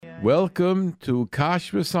Welcome to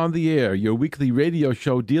Kashrus on the Air, your weekly radio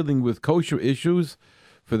show dealing with kosher issues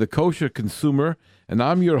for the kosher consumer. And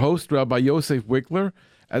I'm your host, Rabbi Yosef Wikler,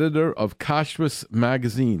 editor of Kashrus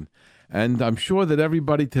magazine. And I'm sure that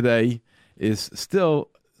everybody today is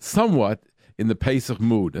still somewhat in the Pesach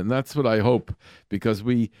mood, and that's what I hope, because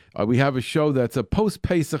we have a show that's a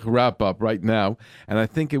post-Pesach wrap-up right now, and I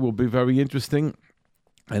think it will be very interesting.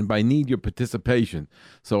 And I need your participation.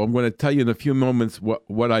 So I'm going to tell you in a few moments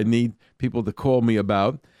what I need people to call me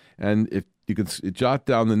about. And if you can jot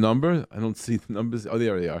down the number. I don't see the numbers. Oh,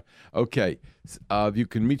 there they are. Okay. You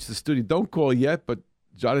can reach the studio. Don't call yet, but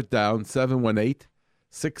jot it down,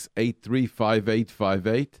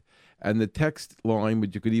 718-683-5858. And the text line,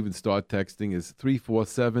 which you could even start texting, is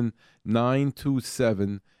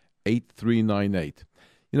 347-927-8398.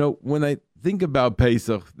 You know, when I think about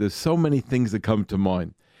Pesach, there's so many things that come to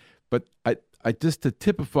mind. But I just to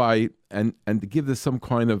typify and to give this some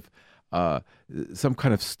kind of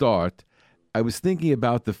start, I was thinking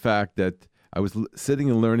about the fact that I was sitting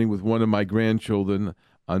and learning with one of my grandchildren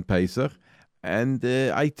on Pesach, and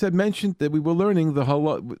I mentioned that we were learning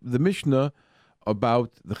the Mishnah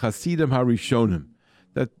about the Hasidim Harishonim,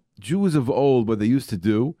 that Jews of old, what they used to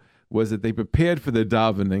do was that they prepared for their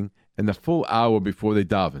davening in a full hour before they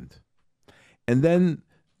davened. And then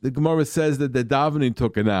the Gemara says that the davening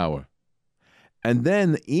took an hour. And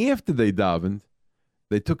then after they davened,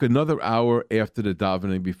 they took another hour after the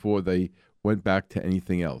davening before they went back to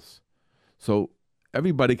anything else. So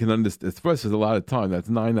everybody can understand. First, there's a lot of time. That's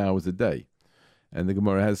 9 hours a day. And the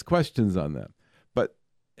Gemara has questions on that. But,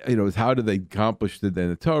 you know, how did they accomplish it in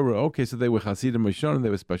the Torah? Okay, so they were Hasidim Rishonim, they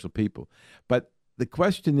were special people. But the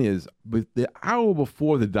question is, with the hour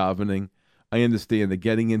before the davening, I understand they're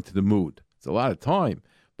getting into the mood. It's a lot of time.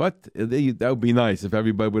 But that would be nice if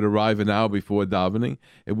everybody would arrive an hour before davening.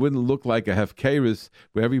 It wouldn't look like a hefkeris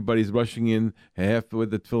where everybody's rushing in half with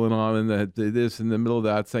the tefillin on and this in the middle of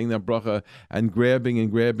that, saying that bracha and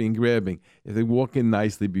grabbing. If they walk in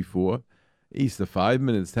nicely before, Easter, 5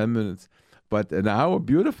 minutes, 10 minutes. But an hour,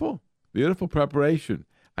 beautiful preparation.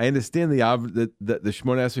 I understand the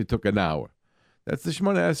Shemona Esrei took an hour. That's the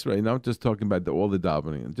Shemona Esrei. Now I'm just talking about all the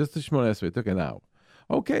davening. Just the Shemona Esrei took an hour.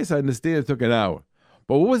 Okay, so I understand it took an hour.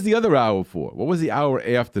 But what was the other hour for? What was the hour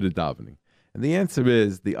after the davening? And the answer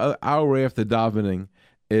is the hour after davening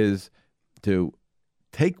is to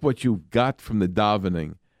take what you got from the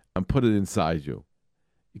davening and put it inside you.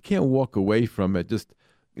 You can't walk away from it. Just,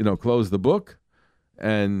 close the book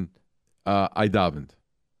and I davened.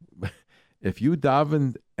 If you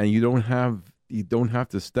davened and you don't have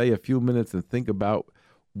to stay a few minutes and think about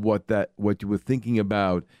what you were thinking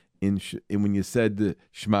about in when you said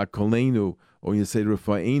Shema Kolenu, or when you said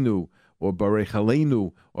Rafa'enu, or Barech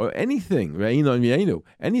Aleinu, or anything,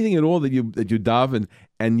 anything at all that you daven,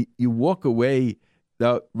 and you walk away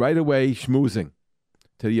right away schmoozing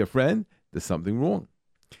to your friend, there's something wrong.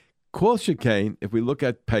 Kol Shekain, if we look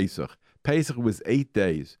at Pesach was 8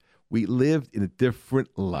 days. We lived in a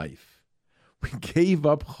different life. We gave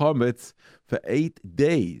up chametz for 8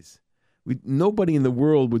 days. Nobody in the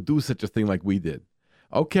world would do such a thing like we did.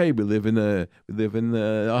 Okay, we live in a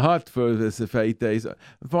hut for 8 days,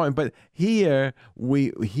 fine. But here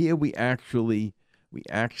we actually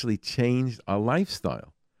changed our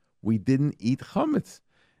lifestyle. We didn't eat chametz.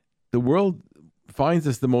 The world finds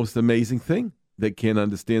this the most amazing thing. They can't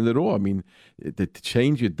understand it all. I mean, to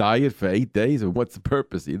change your diet for 8 days, or what's the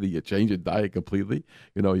purpose? Either you change your diet completely,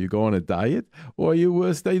 you go on a diet, or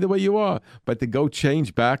you stay the way you are. But to go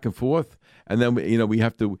change back and forth, and then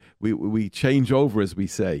we change over, as we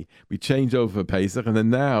say. We change over for Pesach, and then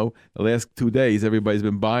now the last 2 days, everybody's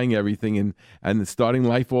been buying everything and starting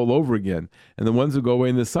life all over again. And the ones who go away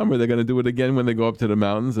in the summer, they're going to do it again when they go up to the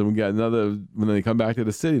mountains, and we got another when they come back to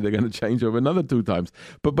the city. They're going to change over another 2 times.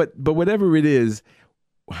 But whatever it is.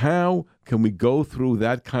 How can we go through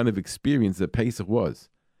that kind of experience that Pesach was?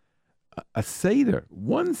 A Seder,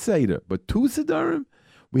 one Seder, but 2 Sedarim?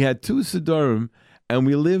 We had 2 Sedarim, and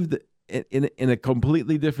we lived in a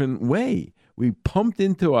completely different way. We pumped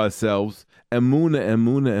into ourselves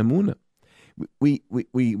emuna.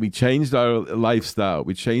 We changed our lifestyle.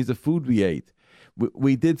 We changed the food we ate.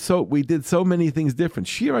 We did so many things different.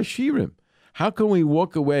 Shir HaShirim. How can we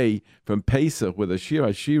walk away from Pesach with a Shir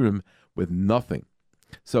HaShirim with nothing?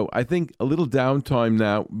 So I think a little downtime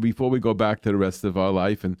now before we go back to the rest of our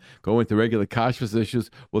life and go into regular kashrus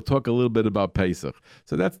issues. We'll talk a little bit about Pesach.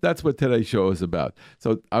 So that's what today's show is about.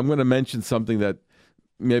 So I'm going to mention something that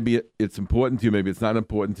maybe it's important to you, maybe it's not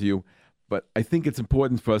important to you, but I think it's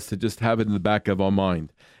important for us to just have it in the back of our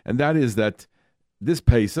mind. And that is that this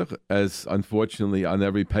Pesach, as unfortunately on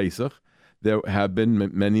every Pesach, there have been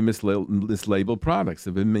many mislabeled products.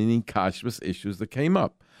 There have been many kashrus issues that came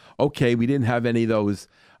up. Okay, we didn't have any of those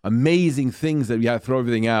amazing things that you had to throw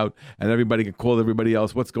everything out and everybody could call everybody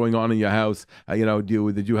else. What's going on in your house? Did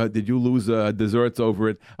you lose desserts over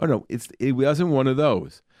it? Oh no, it wasn't one of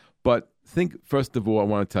those. But think first of all, I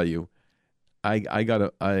want to tell you, I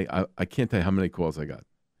can't tell you how many calls I got,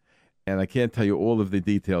 and I can't tell you all of the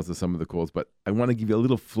details of some of the calls, but I want to give you a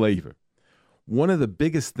little flavor. One of the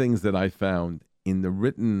biggest things that I found in the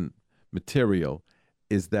written material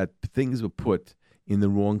is that things were put in the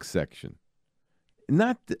wrong section.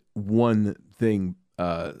 Not one thing,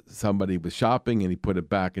 somebody was shopping and he put it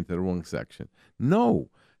back into the wrong section. No,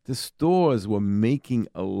 the stores were making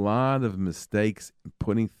a lot of mistakes in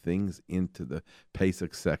putting things into the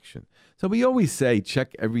Pesach section. So we always say,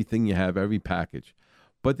 check everything you have, every package.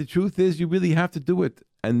 But the truth is, you really have to do it.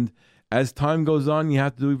 And as time goes on, you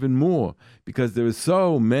have to do even more because there are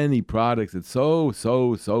so many products. It's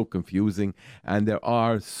so confusing, and there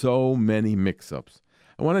are so many mix-ups.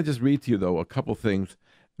 I want to just read to you, though, a couple things.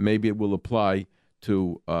 Maybe it will apply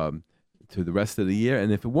to the rest of the year.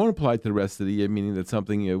 And if it won't apply to the rest of the year, meaning that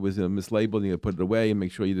something was mislabeled, you put it away and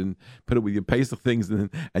make sure you didn't put it with your Pesach things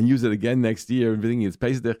and use it again next year and everything is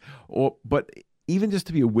Pesach. But even just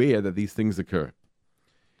to be aware that these things occur.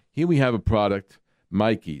 Here we have a product,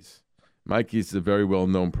 Mikey's. Mikey's is a very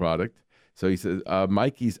well-known product. So he says,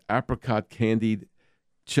 Mikey's apricot candied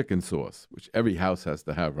chicken sauce, which every house has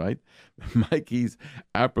to have, right? Mikey's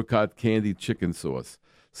apricot candied chicken sauce.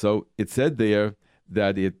 So it said there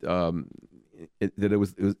that it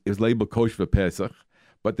was labeled kosher for Pesach,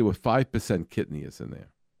 but there were 5% kidneys in there.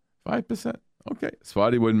 5%. Okay.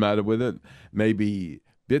 Sephardi wouldn't matter with it. Maybe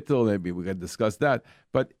bittul, maybe we could discuss that.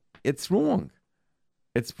 But it's wrong.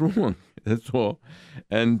 It's wrong. That's all.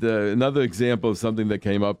 And another example of something that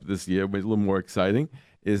came up this year, was a little more exciting,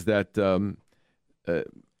 is that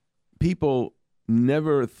people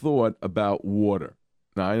never thought about water.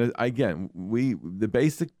 Now, again, the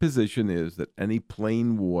basic position is that any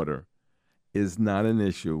plain water is not an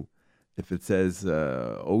issue if it says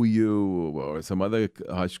OU or some other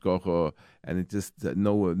hashkoch, and it just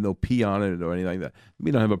no P on it or anything like that.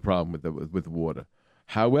 We don't have a problem with water.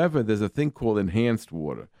 However, there's a thing called enhanced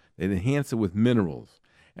water. They enhance it with minerals,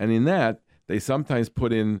 and in that they sometimes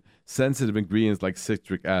put in sensitive ingredients like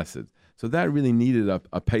citric acid. So that really needed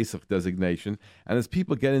a Pesach designation. And as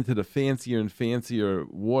people get into the fancier and fancier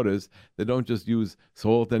waters, they don't just use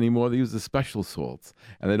salt anymore. They use the special salts.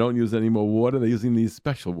 And they don't use any more water. They're using these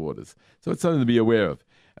special waters. So it's something to be aware of.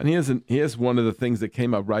 And here's one of the things that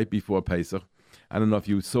came up right before Pesach. I don't know if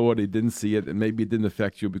you saw it or didn't see it, and maybe it didn't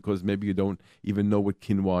affect you because maybe you don't even know what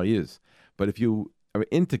quinoa is. But if you are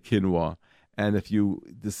into quinoa, and if you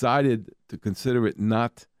decided to consider it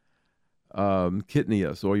not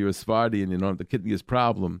kitnias, or you're a Sephardi and you don't have the kitnias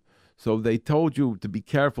problem, so they told you to be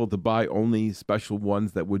careful to buy only special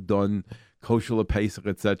ones that were done kosher Pesach,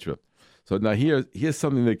 etc. So now here's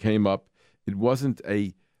something that came up. It wasn't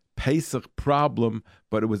a Pesach problem,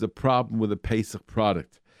 but it was a problem with a Pesach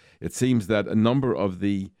product. It seems that a number of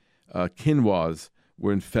the quinoas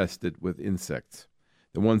were infested with insects,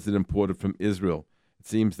 the ones that imported from Israel. It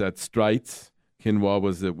seems that Streitz quinoa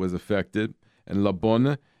was affected, and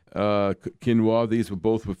Labona quinoa, these were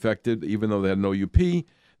both affected, even though they had no UP,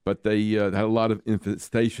 but they had a lot of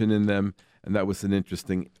infestation in them, and that was an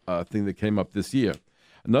interesting thing that came up this year.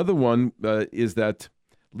 Another one is that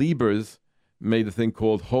Lieber's made a thing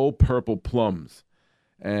called whole purple plums,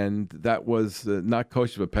 and that was not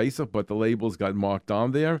kosher for Pesach, but the labels got marked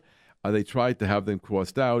on there. They tried to have them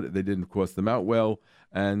crossed out. They didn't cross them out well,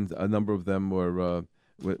 and a number of them were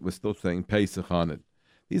still saying Pesach on it.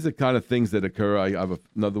 These are kind of things that occur. I have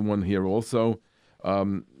another one here also.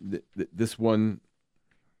 This one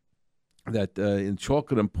that in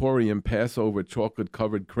Chocolate Emporium, Passover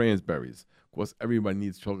chocolate-covered cranberries. Of course, everybody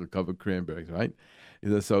needs chocolate-covered cranberries, right?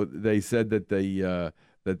 So they said that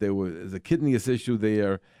that there was a kidneys issue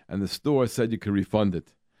there, and the store said you could refund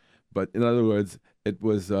it. But in other words, it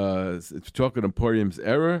was Chocolate Emporium's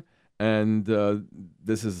error, and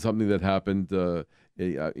this is something that happened. And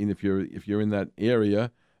if you're in that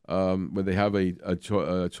area where they have a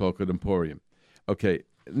Chocolate Emporium, okay.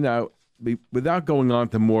 Now, without going on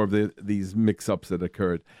to more of these mix-ups that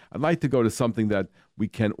occurred, I'd like to go to something that we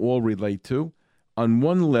can all relate to on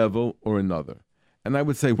one level or another. And I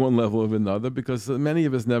would say one level or another because many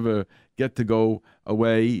of us never get to go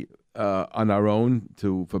away on our own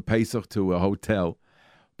for Pesach to a hotel.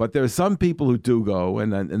 But there are some people who do go,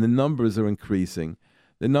 and the numbers are increasing.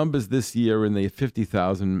 The numbers this year are in the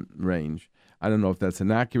 50,000 range. I don't know if that's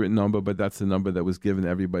an accurate number, but that's the number that was given.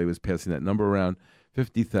 Everybody was passing that number around,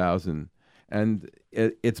 50,000. and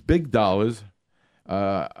it's big dollars.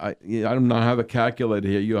 I don't know how to calculate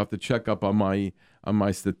here. You have to check up on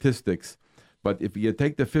my statistics. But if you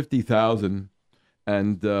take the 50,000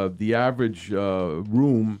 and the average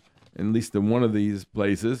room, at least in one of these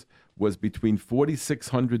places, was between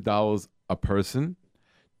 $4,600 a person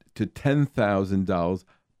to $10,000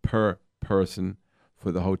 per person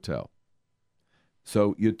for the hotel.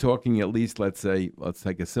 So you're talking at least, let's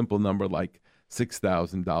take a simple number like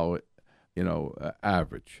 $6,000,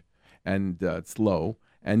 average, and it's low.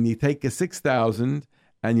 And you take a 6,000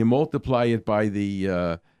 and you multiply it by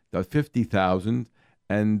the 50,000,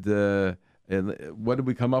 and what did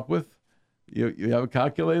we come up with? You have a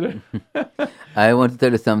calculator? I want to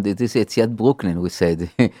tell you something. This is Yetziat Brooklyn, we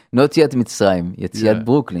said. Not yet Mitzrayim, Yetziat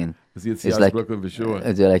Brooklyn. It's like Brooklyn for sure.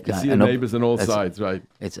 Like, you see your neighbors on all sides, right?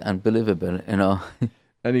 It's unbelievable,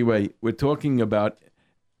 Anyway, we're talking about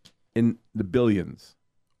in the billions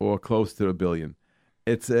or close to a billion.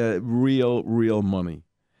 It's real money.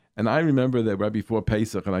 And I remember that right before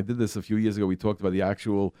Pesach, and I did this a few years ago, we talked about the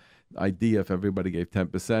actual idea if everybody gave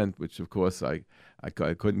 10%, which of course I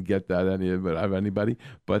couldn't get that of anybody.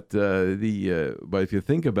 But but if you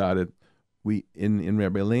think about it, we in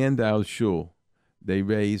Rabbi Landau's shul, they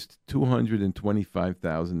raised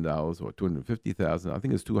 $225,000 or $250,000. I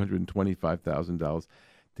think it's $225,000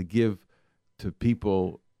 to give to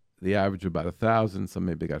people. The average about 1,000. Some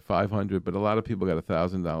maybe got 500, but a lot of people got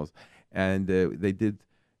 $1,000, and they did.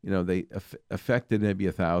 They affected maybe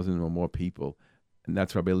 1,000 or more people, and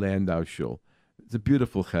that's Rabbi Landau's shul. It's a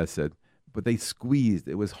beautiful chesed, but they squeezed.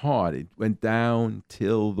 It was hard. It went down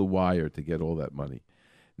till the wire to get all that money.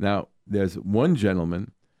 Now, there's one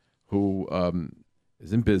gentleman who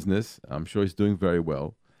is in business. I'm sure he's doing very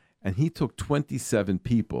well, and he took 27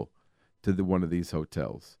 people to one of these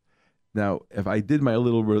hotels. Now, if I did my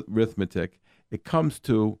little arithmetic, it comes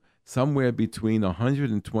to somewhere between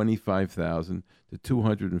 $125,000 to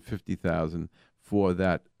 $250,000 for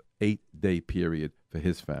that 8-day period for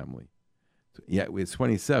his family. Yeah, it's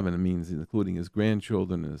 27. It means including his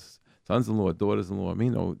grandchildren, his sons-in-law,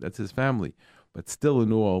 daughters-in-law. That's his family. But still,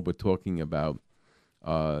 in all, we're talking about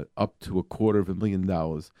up to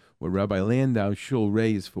 $250,000, where Rabbi Landau shul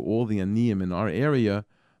raised for all the aniyim in our area.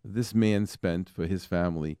 This man spent for his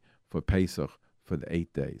family for Pesach for the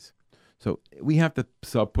 8 days. So we have to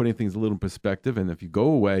start putting things a little in perspective. And if you go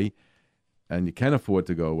away and you can afford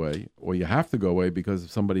to go away, or you have to go away because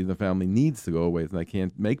somebody in the family needs to go away and they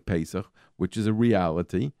can't make Pesach, which is a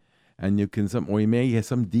reality, and or you may have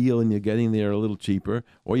some deal and you're getting there a little cheaper,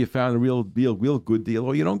 or you found a real good deal,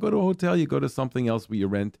 or you don't go to a hotel, you go to something else where you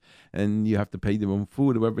rent and you have to pay your own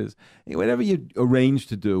food, whatever it is. Whatever you arrange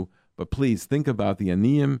to do, but please think about the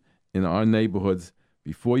aniyim in our neighborhoods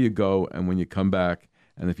before you go and when you come back.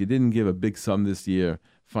 And if you didn't give a big sum this year,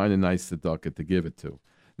 find a nice tzedakah to give it to.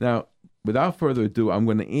 Now, without further ado, I'm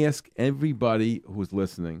going to ask everybody who's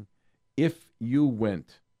listening, if you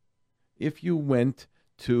went to, if you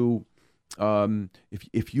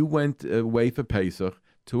went away for Pesach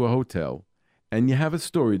to a hotel, and you have a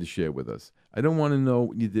story to share with us. I don't want to know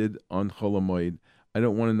what you did on Chol HaMoed. I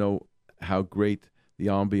don't want to know how great the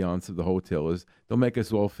ambiance of the hotel is. Don't make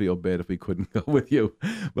us all feel bad if we couldn't go with you.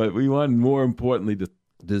 But we want, more importantly, to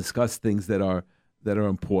discuss things that are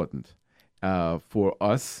important for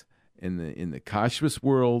us in the kashrus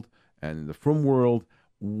world and in the frum world.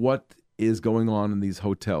 What is going on in these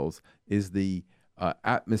hotels? Is the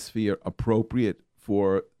atmosphere appropriate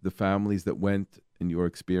for the families that went in your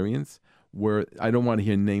experience? Where I don't want to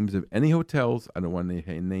hear names of any hotels. I don't want to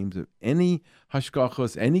hear names of any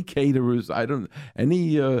hashkachos, any caterers.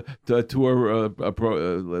 Any tour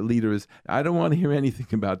leaders. I don't want to hear anything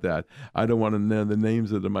about that. I don't want to know the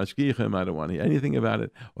names of the mashgichim. I don't want to hear anything about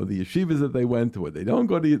it, or the yeshivas that they went to, or they didn't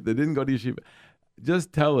go to yeshiva.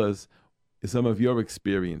 Just tell us some of your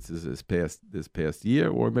experiences this past year,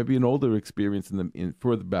 or maybe an older experience in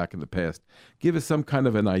further back in the past. Give us some kind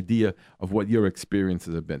of an idea of what your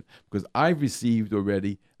experiences have been, because I've received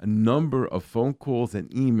already a number of phone calls and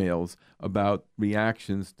emails about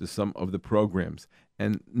reactions to some of the programs,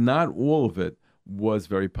 and not all of it was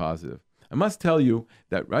very positive. I must tell you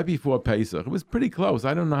that right before Pesach, it was pretty close.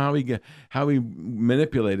 I don't know how he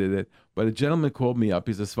manipulated it, but a gentleman called me up.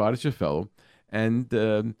 He's a Swedish fellow,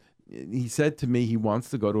 and he said to me he wants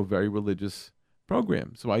to go to a very religious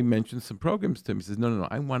program. So I mentioned some programs to him. He says, no,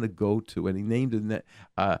 I want to go to, and he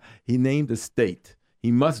named a state.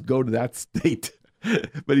 He must go to that state.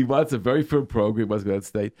 But he wants a very firm program, he must go to that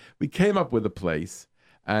state. We came up with a place,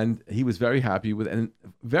 and he was very happy with it. And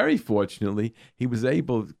very fortunately, he was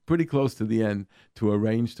able, pretty close to the end, to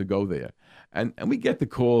arrange to go there. And we get the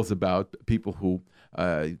calls about people who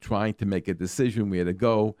trying to make a decision where to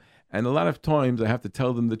go. And a lot of times I have to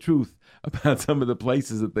tell them the truth about some of the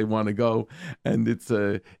places that they want to go. And it's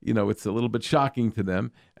it's a little bit shocking to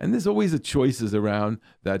them. And there's always choices around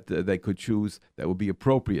that they could choose that would be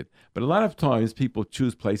appropriate. But a lot of times people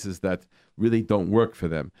choose places that really don't work for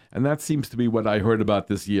them. And that seems to be what I heard about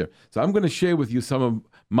this year. So I'm going to share with you some of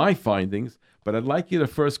my findings, but I'd like you to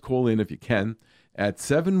first call in, if you can, at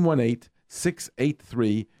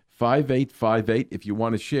 718-683-5858 if you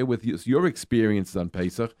want to share with us your experience on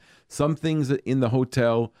Pesach. Some things in the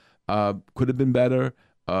hotel could have been better.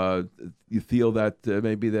 You feel that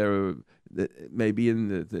maybe they're maybe in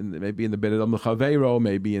the Beit Chaveiro,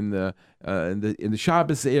 maybe in the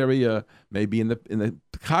Shabbos area, maybe in the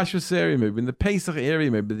Kashrus area, maybe in the Pesach area,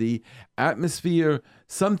 maybe the atmosphere.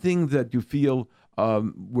 Something that you feel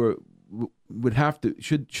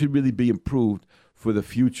should really be improved for the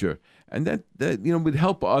future, and that would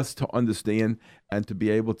help us to understand and to be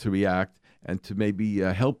able to react and to maybe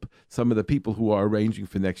help some of the people who are arranging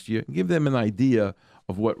for next year and give them an idea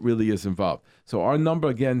of what really is involved. So our number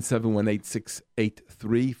again,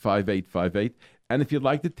 718-683-5858. And if you'd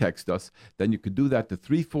like to text us, then you could do that to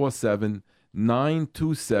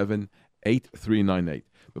 347-927-8398.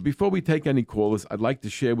 But before we take any callers, I'd like to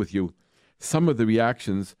share with you some of the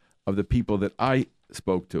reactions of the people that I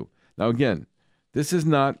spoke to. Now, again, this is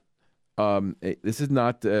not a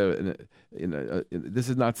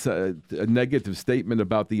negative statement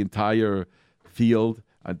about the entire field.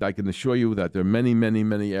 I can assure you that there are many, many,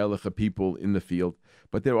 many Ehrlicher people in the field,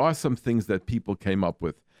 but there are some things that people came up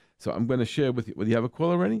with. So I'm going to share with you. Will you have a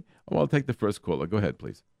call already? Oh, I'll take the first caller. Go ahead,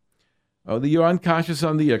 please. Oh, you're unconscious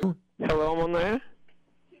on the air. Hello, I'm on the air.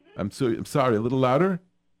 I'm sorry, a little louder.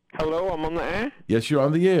 Hello, I'm on the air. Yes, you're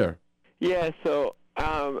on the air. Yeah, so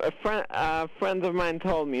a friend of mine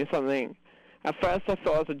told me something. At first I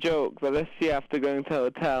thought it was a joke, but this year after going to the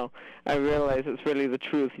hotel, I realized it's really the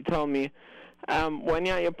truth. He told me, when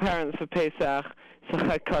you're at your parents for Pesach, it's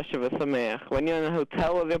Chag Kosher v'Sameach. When you're in a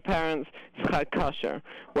hotel with your parents, it's Chag Kosher.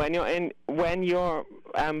 When you're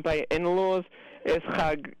by in-laws, it's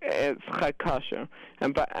Chag Kosher.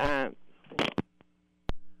 And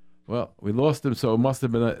well, we lost him, so it must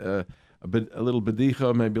have been a little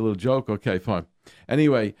bedicha, maybe a little joke. Okay, fine.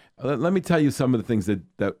 Anyway, let me tell you some of the things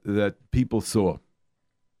that people saw.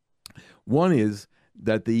 One is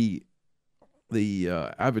that the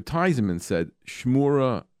advertisement said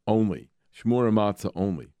shmura only, shmura matzah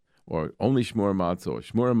only, or only shmura matzah, or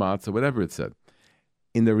shmura matzah, whatever it said.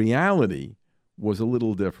 In the reality, was a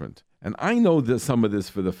little different, and I know some of this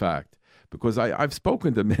for the fact because I've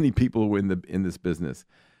spoken to many people who are in this business.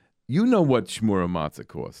 You know what shmura matzah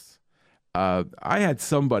costs. I had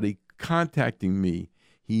somebody contacting me.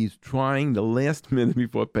 He's trying the last minute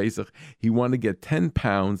before Pesach. He wanted to get 10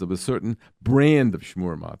 pounds of a certain brand of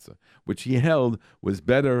shmur matzah, which he held was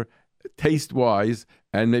better taste-wise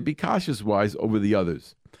and maybe kashrus-wise over the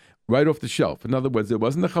others, right off the shelf. In other words, it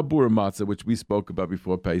wasn't a chabura matzah, which we spoke about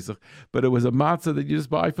before Pesach, but it was a matzah that you just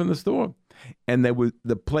buy from the store. And they were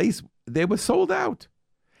sold out.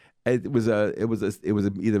 It was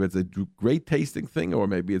either it's a great tasting thing or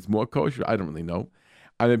maybe it's more kosher. I don't really know.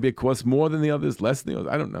 Maybe it costs more than the others, less than the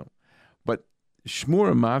others. I don't know. But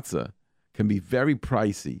shmura matzah can be very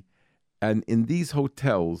pricey. And in these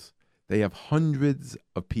hotels, they have hundreds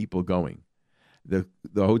of people going. The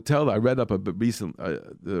hotel I read up a bit recent,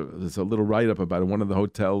 there's a little write-up about one of the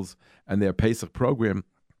hotels and their Pesach program.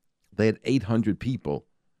 They had 800 people.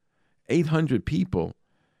 800 people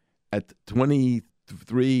at $23,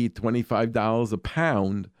 $25 a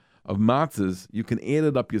pound of matzahs. You can add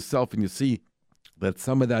it up yourself and you see that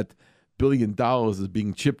some of that $1 billion is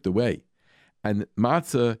being chipped away. And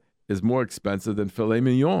matzah is more expensive than filet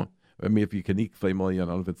mignon. I mean, if you can eat filet mignon,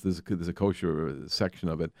 I don't know if there's a kosher section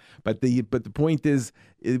of it. But the point is,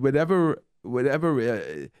 whatever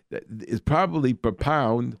is probably per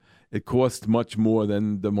pound, it costs much more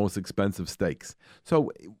than the most expensive steaks.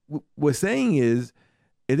 So what we're saying is,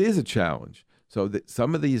 it is a challenge. So that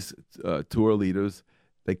some of these tour leaders,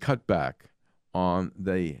 they cut back on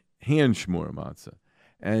the hand shmur matzah.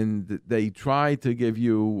 And they try to give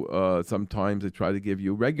you, sometimes they try to give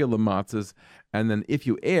you regular matzahs, and then if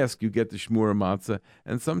you ask, you get the shmur matzah,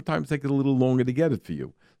 and sometimes take it a little longer to get it for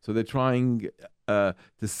you. So they're trying to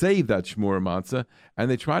save that shmur matzah,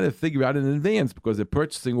 and they try to figure out in advance, because they're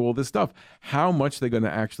purchasing all this stuff, how much they're going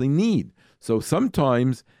to actually need. So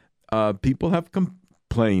sometimes people have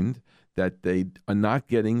complained that they are not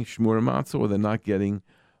getting shmur matzah, or they're not getting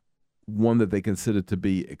one that they consider to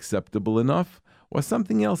be acceptable enough, or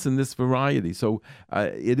something else in this variety. So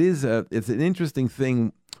it's an interesting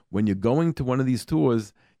thing when you're going to one of these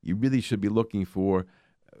tours. you really should be looking for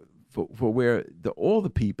where all the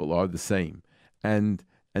people are the same, and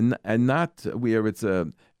not where it's a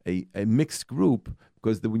mixed group,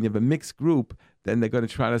 because when you have a mixed group, then they're going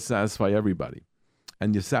to try to satisfy everybody.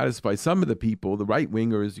 And you satisfy some of the people, the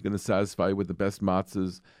right-wingers, you're going to satisfy with the best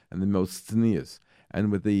matzahs and the most tznius.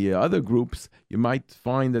 And with the other groups, you might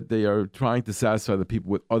find that they are trying to satisfy the people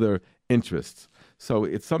with other interests. So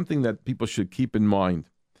it's something that people should keep in mind.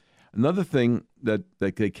 Another thing that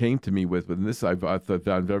they came to me with, and this I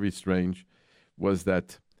found very strange, was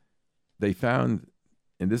that they found,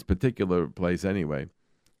 in this particular place anyway,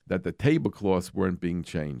 that the tablecloths weren't being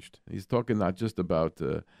changed. He's talking not just about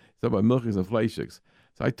milchiks and fleischiks.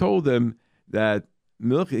 So I told them that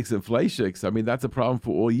milchiks and fleischiks, I mean, that's a problem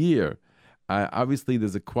for all year. Obviously,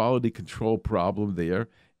 there's a quality control problem there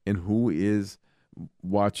in who is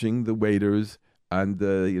watching the waiters and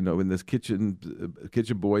in this kitchen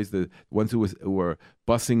boys, the ones who were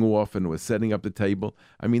bussing off and was setting up the table.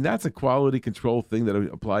 I mean, that's a quality control thing that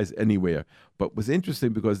applies anywhere. But was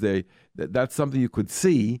interesting because that's something you could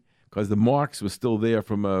see, because the marks were still there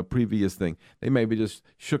from a previous thing. They maybe just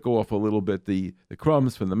shook off a little bit the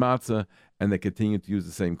crumbs from the matzah, and they continued to use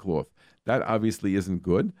the same cloth. That obviously isn't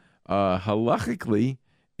good. Halachically,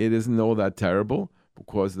 it isn't all that terrible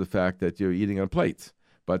because of the fact that you're eating on plates.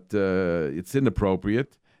 But it's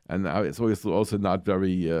inappropriate, and it's also not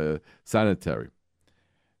very sanitary.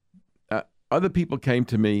 Other people came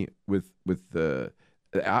to me with the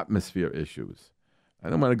atmosphere issues. I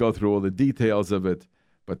don't want to go through all the details of it,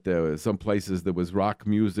 but there were some places there was rock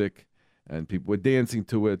music, and people were dancing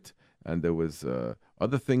to it, and there was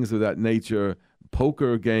other things of that nature,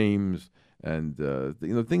 poker games, and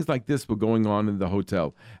things like this were going on in the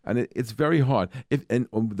hotel, and it's very hard.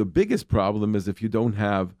 The biggest problem is if you don't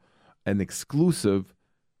have an exclusive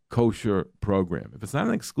kosher program. If it's not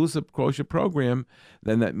an exclusive kosher program,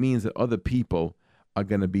 then that means that other people are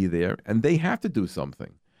going to be there, and they have to do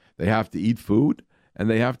something. They have to eat food, and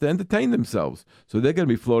they have to entertain themselves. So they're going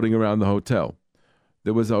to be floating around the hotel.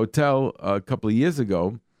 There was a hotel a couple of years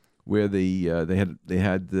ago where they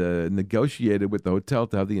had negotiated with the hotel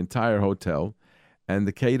to have the entire hotel, and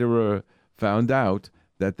the caterer found out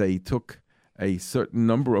that they took a certain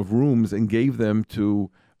number of rooms and gave them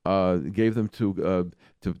to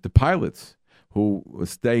pilots who were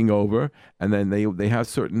staying over, and then they have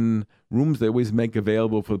certain rooms they always make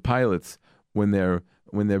available for the pilots when they're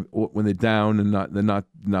down and they're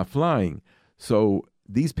not flying. So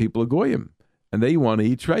these people are goyim, and they want to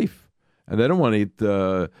eat treif. And they don't want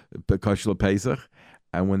to eat kosher Pesach.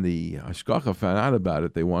 And when the hashgacha found out about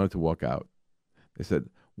it, they wanted to walk out. They said,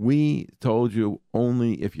 "We told you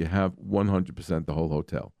only if you have 100% the whole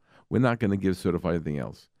hotel. We're not going to give certified anything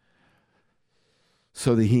else."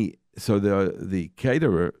 So the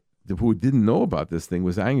caterer, who didn't know about this thing,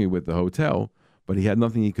 was angry with the hotel, but he had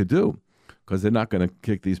nothing he could do because they're not going to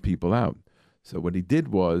kick these people out. So what he did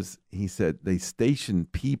was, he said they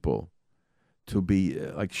stationed people to be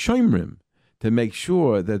like shomrim, to make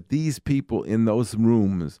sure that these people in those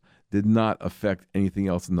rooms did not affect anything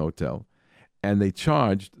else in the hotel. And they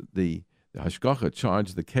charged, the hashgacha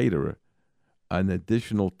charged the caterer an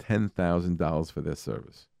additional $10,000 for their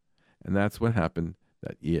service. And that's what happened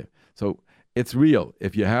that year. So it's real.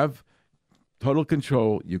 If you have total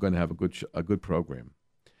control, you're going to have a good program.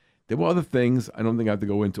 There were other things. I don't think I have to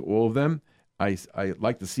go into all of them. I'd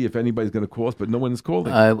like to see if anybody's going to call us, but no one is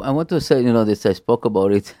calling. I want to say, this, I spoke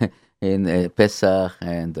about it in Pesach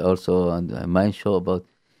and also on my show about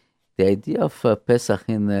the idea of Pesach.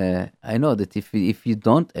 I know that if you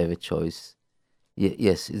don't have a choice,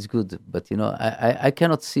 yes, it's good. But, I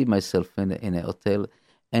cannot see myself in a hotel.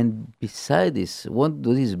 And beside this, what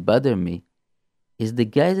does bother me is the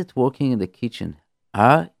guy that's working in the kitchen.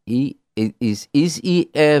 Is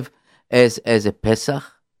he have as a Pesach?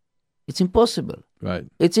 It's impossible. Right.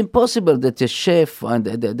 It's impossible that the chef and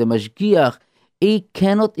the mashgiach, he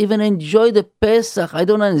cannot even enjoy the Pesach. I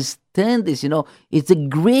don't understand this. It's a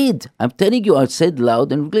greed. I'm telling you, I said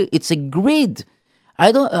loud and clear. It's a greed.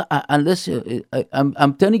 I don't unless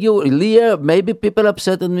I'm telling you, Leah. Maybe people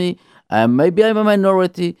upset at me. Maybe I'm a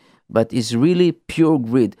minority, but it's really pure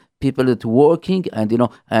greed. People that working and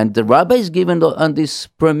and the rabbi is given on this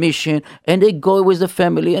permission, and they go with the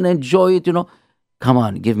family and enjoy it. Come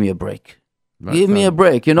on, give me a break. Give me a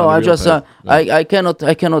break. I just I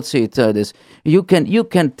cannot see it. This you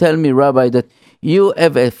can tell me, Rabbi, that you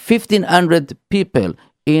have 1,500 people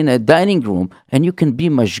in a dining room, and you can be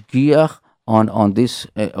mashgiach on this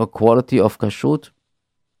quality of kashrut.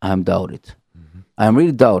 I'm doubt it. Mm-hmm. I'm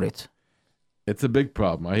really doubt it. It's a big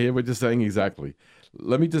problem. I hear what you're saying exactly.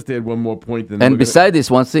 Let me just add one more point. And beside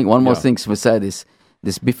this, one more thing beside this.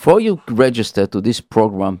 this before you register to this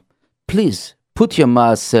program, please put your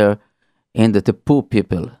maaser in the poor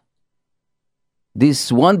people.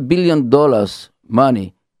 This $1 billion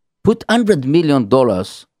money, put $100 million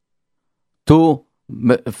to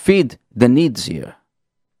feed the needs here,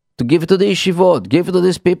 to give it to the yeshivot, give it to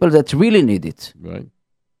these people that really need it. Right.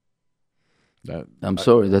 I'm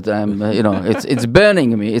sorry that I'm, it's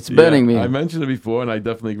burning me. It's burning me. I mentioned it before, and I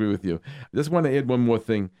definitely agree with you. I just want to add one more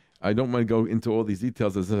thing. I don't want to go into all these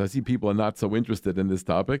details, as I see people are not so interested in this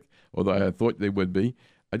topic, although I thought they would be.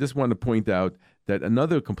 I just want to point out that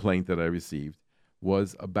another complaint that I received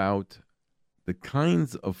was about the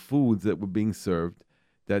kinds of foods that were being served,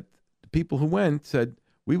 that the people who went said,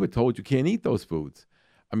 we were told you can't eat those foods.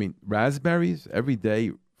 I mean, raspberries, every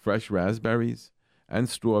day, fresh raspberries and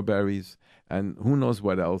strawberries and who knows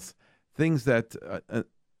what else, things that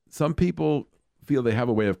some people feel they have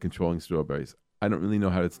a way of controlling strawberries. I don't really know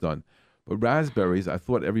how it's done. But raspberries, I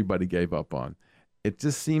thought everybody gave up on. It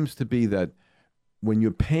just seems to be that when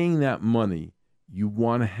you're paying that money, you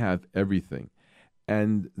want to have everything.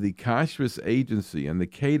 And the kashrus agency and the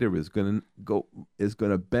caterer is going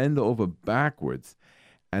to bend over backwards,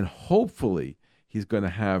 and hopefully he's going to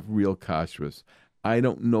have real kashrus. I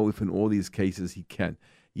don't know if in all these cases he can.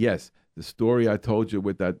 Yes, the story I told you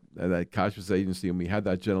with that kashrus agency, and we had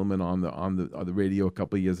that gentleman on the radio a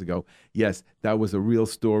couple of years ago. Yes, that was a real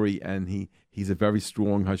story, and he's a very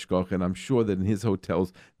strong hashgacha, and I'm sure that in his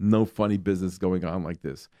hotels, no funny business going on like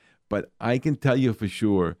this. But I can tell you for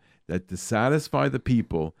sure that to satisfy the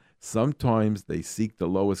people, sometimes they seek the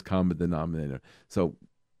lowest common denominator. So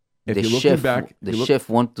if you're looking back... The chef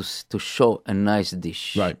wants to show a nice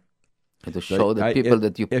dish. Right. And to show the people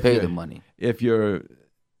that you pay the money. If you're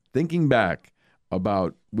thinking back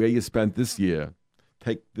about where you spent this year,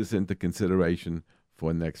 take this into consideration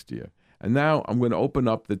for next year. And now I'm going to open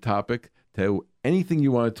up the topic to anything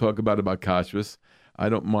you want to talk about kashrus. I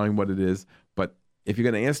don't mind what it is, but if you're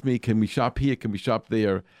going to ask me, can we shop here, can we shop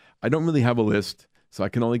there, I don't really have a list, so I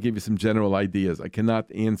can only give you some general ideas. I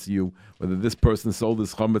cannot answer you whether this person sold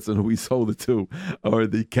his chametz and who he sold it to, or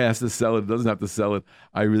the cast sell it, doesn't have to sell it.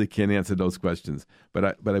 I really can't answer those questions.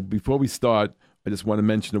 But before we start, I just want to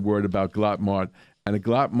mention a word about Glatt Mart. And a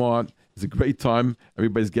Glatt Mart is a great time.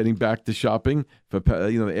 Everybody's getting back to shopping for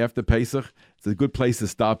after Pesach. It's a good place to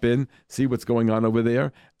stop in, see what's going on over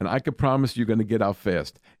there. And I can promise you're going to get out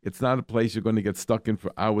fast. It's not a place you're going to get stuck in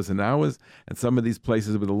for hours and hours. And some of these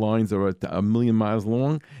places where the lines are a million miles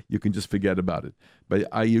long, you can just forget about it. But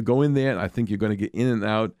you go in there, and I think you're going to get in and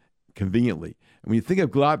out conveniently. And when you think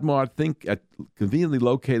of Glatt Mart, think at conveniently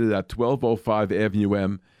located at 1205 Avenue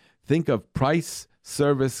M. Think of price,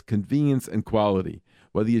 service, convenience, and quality.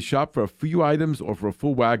 Whether you shop for a few items or for a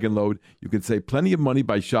full wagon load, you can save plenty of money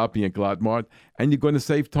by shopping at Glatt Mart, and you're going to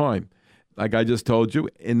save time. Like I just told you,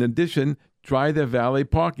 in addition, try their valet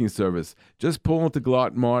parking service. Just pull into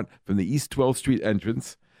Glatt Mart from the East 12th Street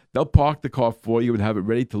entrance. They'll park the car for you and have it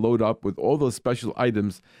ready to load up with all those special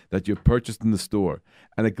items that you've purchased in the store.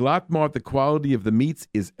 And at Glatt Mart, the quality of the meats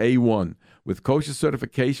is A1, with kosher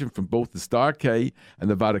certification from both the Star K and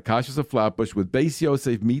the Vadakashas of Flatbush, with base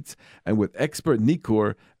Yosef meats, and with expert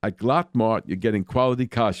Nikor. At Glatt Mart, you're getting quality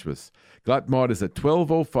kashrus. Glatt Mart is at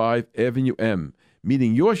 1205 Avenue M.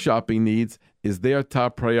 Meeting your shopping needs is their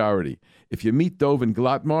top priority. If you meet Dove in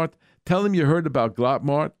Glatt Mart, tell them you heard about Glatt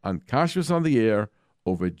Mart on Kashrus on the Air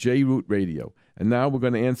over JRoot Radio. And now we're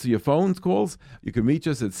going to answer your phone calls. You can reach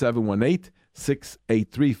us at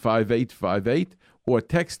 718-683-5858 or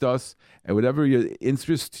text us at whatever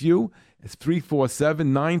interests you. It's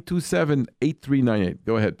 347-927-8398.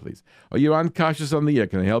 Go ahead, please. Are you on Kashrus on the Air?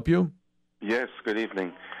 Can I help you? Yes, good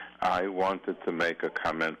evening. I wanted to make a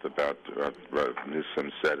comment about what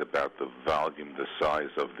Nissim said about the volume, the size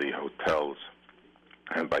of the hotels,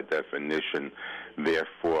 and by definition,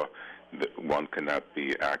 therefore, one cannot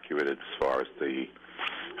be accurate as far as the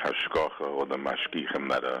hashgacha or the mashgichim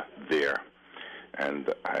that are there.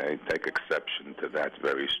 And I take exception to that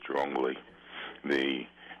very strongly. The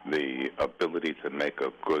ability to make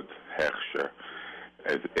a good hechsher,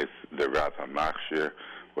 if the Rav HaMachshir,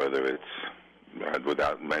 whether it's,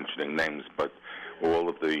 without mentioning names, but all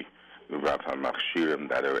of the Rav HaMachshirim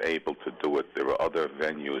that are able to do it. There are other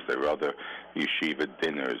venues, there are other yeshiva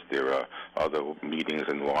dinners, there are other meetings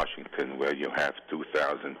in Washington where you have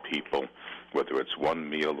 2,000 people, whether it's one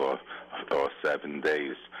meal or 7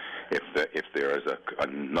 days. If there is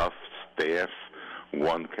enough staff,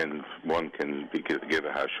 one can give a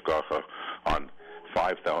hashgacha on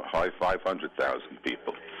 500,000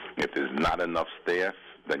 people. If there's not enough staff,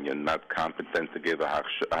 then you're not competent to give a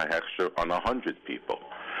hechsher on 100 people.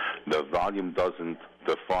 The volume doesn't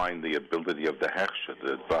define the ability of the hechsher.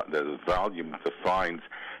 The volume defines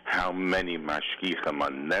how many mashgichim are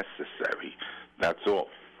necessary. That's all.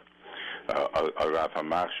 A Rav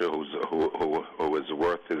HaMachshir who is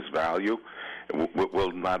worth his value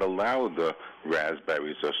will not allow the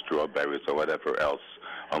raspberries or strawberries or whatever else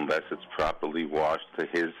unless it's properly washed to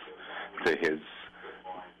his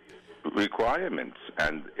requirements.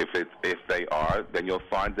 And if they are, then you'll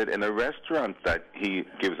find it in a restaurant that he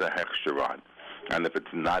gives a hechsher on. And if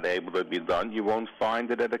it's not able to be done, you won't find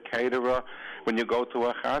it at a caterer when you go to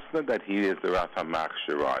a chasna that he is the Rav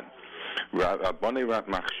HaMachshir on. Rabboni Rav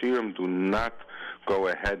Machshirim do not go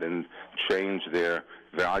ahead and change their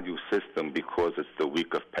value system because it's the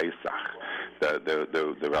week of Pesach.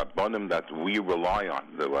 The Rabbonim that we rely on,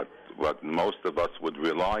 what most of us would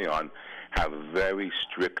rely on, have very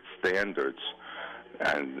strict standards,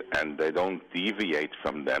 and they don't deviate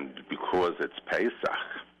from them because it's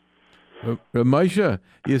Pesach. Moshe,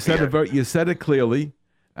 you said it clearly,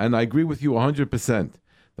 and I agree with you 100%.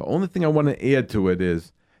 The only thing I want to add to it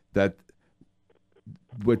is that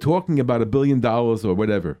we're talking about $1 billion or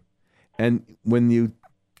whatever, and when you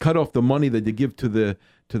cut off the money that you give to the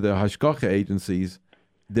hashgacha agencies,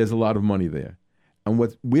 there's a lot of money there. And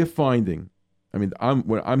what we're finding, what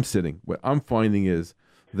I'm finding is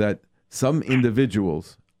that some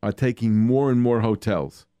individuals are taking more and more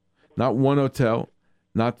hotels, not one hotel,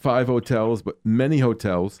 not 5 hotels, but many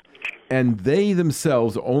hotels, and they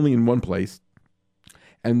themselves are only in one place,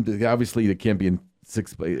 and obviously they can't be in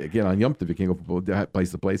 6 places. Again, on Yom Tov, you can't go from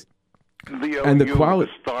place to place. The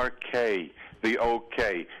quality, the Star K, the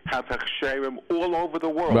OK, have hechsherim all over the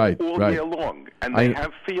world, all year long. And they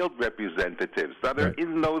have field representatives that are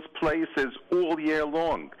in those places all year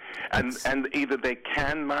long. And either they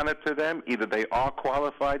can monitor them, either they are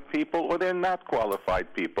qualified people, or they're not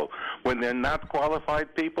qualified people. When they're not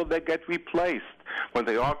qualified people, they get replaced. When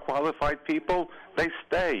they are qualified people, they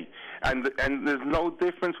stay. And there's no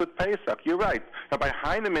difference with Pesach. You're right. Rabbi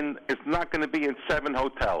Heinemann is not going to be in 7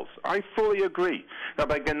 hotels. I fully agree.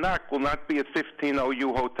 Rabbi Genak will not be at 15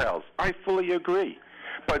 OU hotels. I fully agree.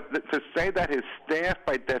 But to say that his staff,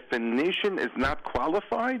 by definition, is not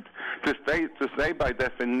qualified, to say by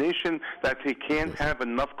definition that he can't have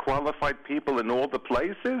enough qualified people in all the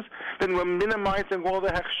places, then we're minimizing all the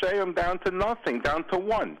hechsherim down to nothing, down to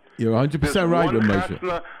 1. You're 100% right,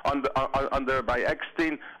 Moshe. Under by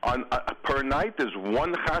Eckstein per night. There's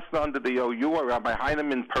 1 chasna under the OU or Rabbi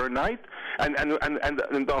Heinemann per night, and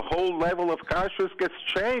the whole level of kashrus gets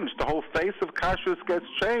changed. The whole face of kashrus gets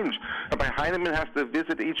changed. Rabbi Heinemann has to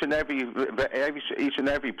visit each and every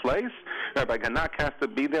place. Rabbi Ganak has to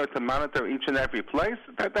be there to monitor each and every place.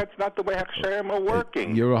 That's not the way hechsherim are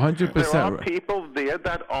working. You're 100% There are people there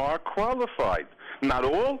that are qualified. Not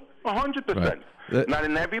all, 100%. Right. Not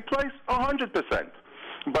in every place, 100%.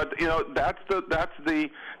 But that's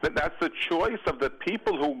the choice of the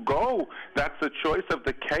people who go. That's the choice of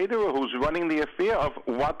the caterer who's running the affair of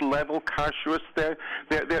what level kashrus they're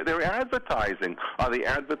advertising. Are they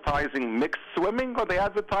advertising mixed swimming? Or are they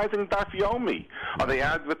advertising daf yomi? Are they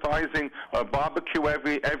advertising a barbecue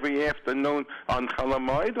every afternoon on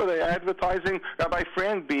Chalamoid? Or are they advertising Rabbi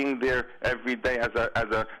Frank being there every day as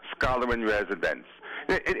a scholar in residence?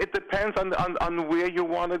 It depends on where you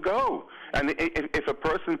want to go. And if a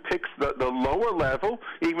person picks the lower level,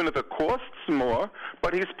 even if it costs more,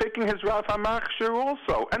 but he's picking his Rav HaMachshir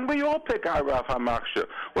also. And we all pick our Rav HaMachshir.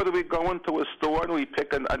 Whether we go into a store and we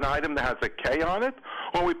pick an item that has a K on it,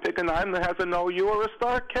 or we pick an item that has an OU or a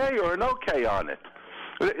star K or an OK on it.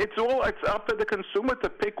 It's up to the consumer to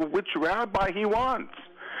pick which rabbi he wants.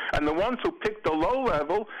 And the ones who pick the low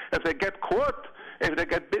level, if they get caught, if they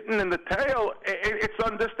get bitten in the tail, it's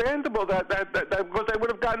understandable that because they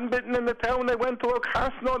would have gotten bitten in the tail when they went to a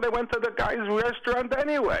chasna, they went to the guy's restaurant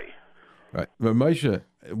anyway. Right, but Moshe,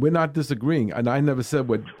 we're not disagreeing, and I never said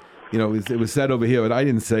what it was said over here, but I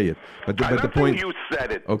didn't say it. But the point you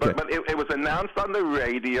said it. Okay. But it was announced on the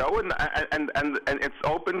radio, and it's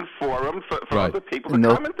open forum for other people to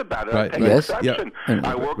comment about it. Right. I take exception. Yeah.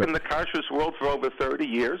 I work in the kashrus world for over 30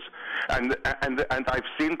 years, and I've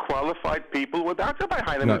seen qualified people without Rabbi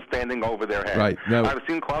Heinemann standing over their head. Right. No. I've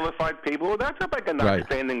seen qualified people without Rabbi Ganak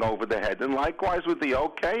standing over their head, and likewise with the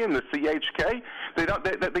OK and the CHK.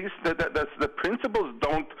 The principles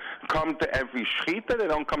don't come to every shechita. They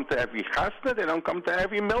don't come to every chasna. They don't come to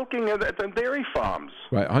every milking at the dairy farms.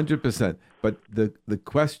 Right, 100%. But the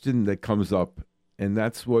question that comes up, and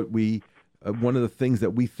that's what one of the things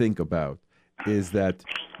that we think about, is that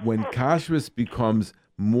when kashrus becomes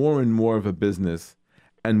more and more of a business,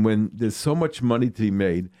 and when there's so much money to be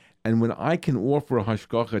made, And when I can offer a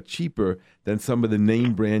hashgacha cheaper than some of the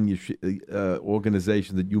name brand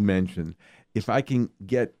organizations that you mentioned, if I can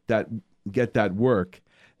get that work,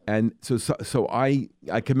 and so I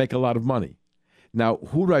can make a lot of money. Now,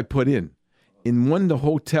 who do I put in? In the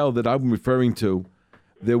hotel that I'm referring to,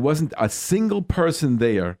 there wasn't a single person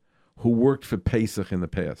there who worked for Pesach in the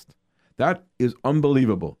past. That is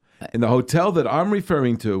unbelievable. In the hotel that I'm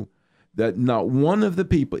referring to, that not one of the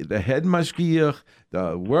people, the head mashgiach,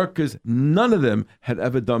 the workers, none of them had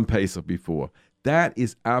ever done Pesach before. That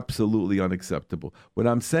is absolutely unacceptable. What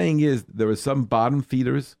I'm saying is there are some bottom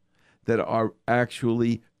feeders that are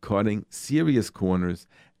actually cutting serious corners,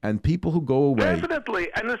 and people who go away. Definitely.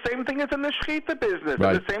 And the same thing is in the shechita business,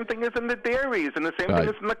 Right. and the same thing is in the dairies, and the same Right.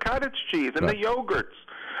 thing is in the cottage cheese, and Right. the yogurts.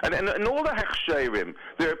 And all the hechsherim.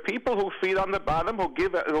 There are people who feed on the bottom who'll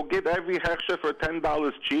give every hechsher for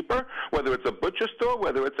 $10 cheaper, whether it's a butcher store,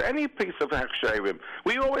 whether it's any piece of hechsherim.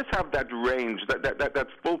 We always have that range, that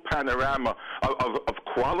full panorama of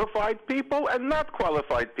qualified people and not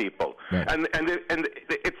qualified people. Right. And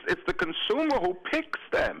it's the consumer who picks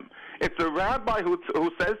them. It's the rabbi who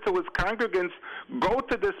says to his congregants, go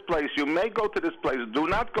to this place. You may go to this place. Do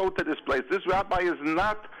not go to this place. This rabbi is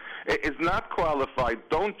not qualified.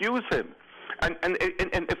 Don't use him. And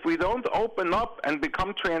if we don't open up and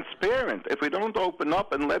become transparent, if we don't open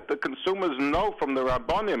up and let the consumers know from the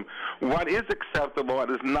Rabbonim what is acceptable,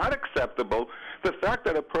 what is not acceptable, the fact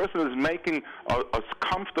that a person is making a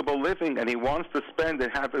comfortable living and he wants to spend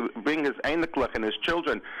and bring his Einiklach and his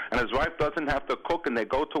children, and his wife doesn't have to cook, and they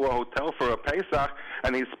go to a hotel for a Pesach,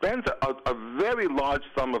 and he spends a very large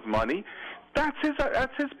sum of money, that's his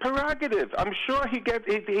prerogative. I'm sure he gives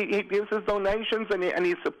his donations and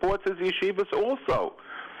he supports his yeshivas also.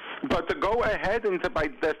 But to go ahead and by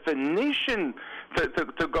definition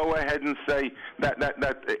to go ahead and say that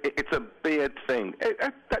it's a bad thing,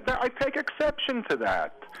 I take exception to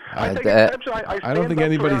that. I take exception. I don't think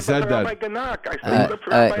anybody said that. I stand up for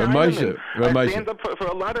Rabbi Heinemann. I stand up for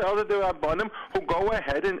a lot of other Rabbanim who go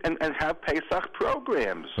ahead and have Pesach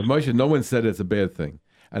programs. But Moshe, no one said it's a bad thing.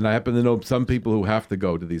 And I happen to know some people who have to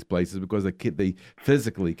go to these places because they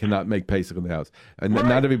physically cannot make Pesach in the house, and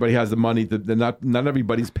not everybody has the money. Not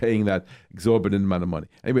everybody's paying that exorbitant amount of money.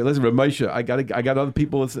 Anyway, listen, Ramosha, I got other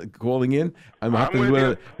people calling in, and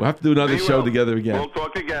we'll have to do another show together again. We'll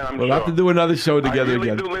talk again. We'll have to do another show together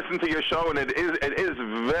again. I again. really do listen to your show, and it is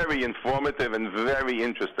very informative and very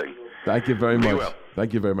interesting. Thank you very much. Well.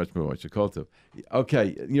 Thank you very much, Moshe. Koltov.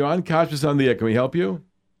 Okay, you're on Kashrus on the air. Can we help you?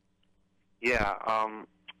 Yeah.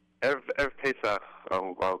 Erev Pesach,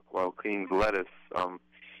 while cleaning the lettuce,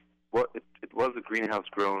 it was a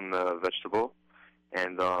greenhouse-grown vegetable,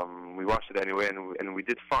 and we washed it anyway, and we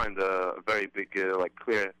did find a very big,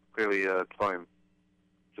 clearly tloim.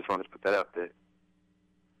 Just wanted to put that out there.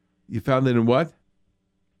 You found it in what?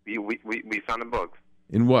 We found a bug.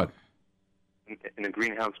 In what? In a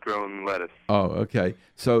greenhouse-grown lettuce. Oh, okay.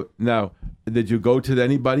 So now, did you go to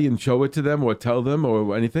anybody and show it to them or tell them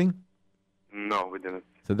or anything? No, we didn't.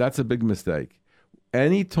 So that's a big mistake.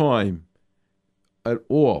 Any time at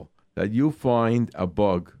all that you find a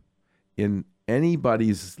bug in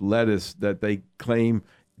anybody's lettuce that they claim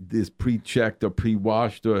is pre-checked or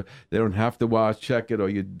pre-washed, or they don't have to check it,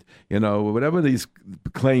 or whatever these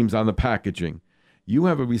claims on the packaging, you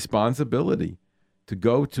have a responsibility to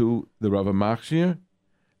go to the Rav Machshir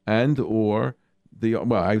and the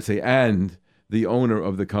owner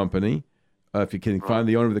of the company. If you can find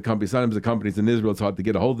the owner of the company, sometimes the companies in Israel, it's hard to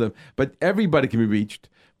get a hold of them. But everybody can be reached.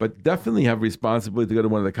 But definitely have responsibility to go to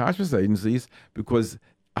one of the kashrus agencies, because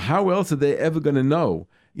how else are they ever going to know?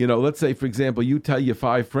 Let's say, for example, you tell your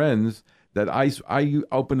 5 friends that I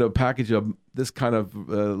opened a package of this kind of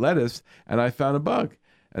lettuce and I found a bug.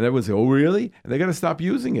 And everyone say, oh, really? And they're going to stop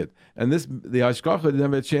using it. And the hashgacha didn't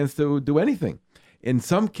have a chance to do anything. In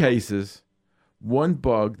some cases, one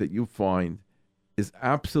bug that you find is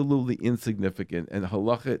absolutely insignificant, and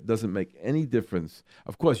halacha doesn't make any difference.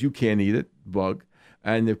 Of course, you can't eat it, bug,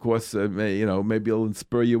 and of course, maybe it'll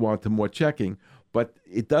spur you on to more checking, but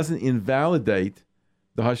it doesn't invalidate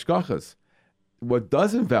the hashgachas. What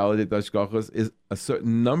does invalidate the hashgachas is a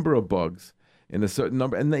certain number of bugs in a certain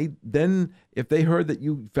number, and if they heard that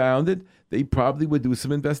you found it, they probably would do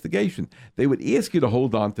some investigation. They would ask you to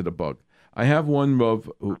hold on to the bug. I have one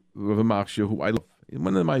Rav Machshir who I love,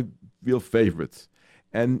 one of my real favorites.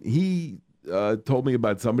 And he told me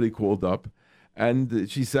about somebody called up, and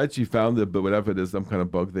she said she found it, but whatever it is, some kind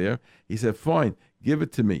of bug there. He said, fine, give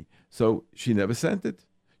it to me. So she never sent it.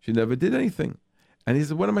 She never did anything. And he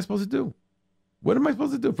said, what am I supposed to do? What am I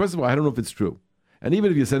supposed to do? First of all, I don't know if it's true. And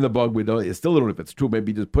even if you send a bug, we don't. Still don't know if it's true.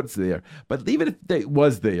 Maybe he just puts it there. But even if it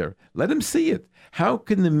was there, let him see it. How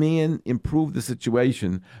can the man improve the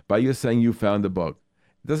situation by you saying you found a bug?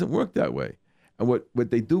 It doesn't work that way. And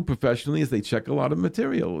what they do professionally is they check a lot of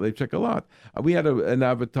material. They check a lot. We had an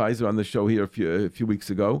advertiser on the show here a few weeks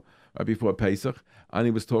ago, right before Pesach, and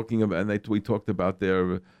he was talking about, and we talked about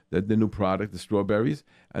the new product, the strawberries,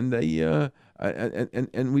 and they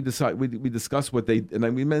and we discussed what they,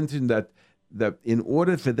 and we mentioned that in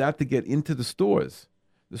order for that to get into the stores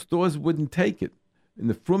wouldn't take it. In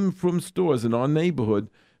the Frum stores in our neighborhood,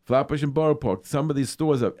 Flatbush and Borough Park, some of these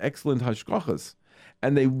stores have excellent hashgachas,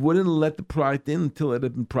 and they wouldn't let the product in until it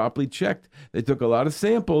had been properly checked. They took a lot of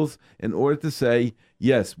samples in order to say,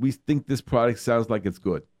 yes, we think this product sounds like it's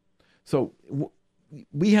good. So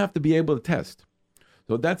we have to be able to test.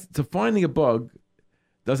 So finding a bug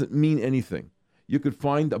doesn't mean anything. You could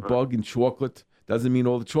find a bug in chocolate. Doesn't mean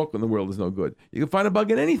all the chocolate in the world is no good. You can find a bug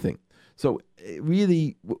in anything. So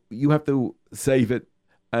really, you have to save it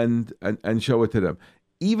and show it to them.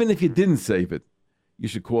 Even if you didn't save it, you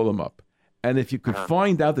should call them up. And if you could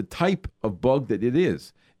find out the type of bug that it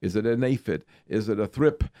is it an aphid? Is it a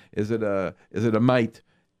thrip? Is it a mite?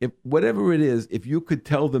 If whatever it is, if you could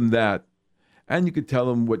tell them that, and you could tell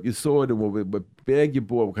them what you saw and what bag you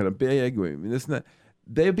bought, what kind of bag, this and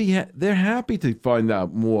that, they're happy to find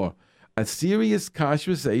out more. A serious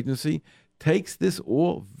kashrus agency takes this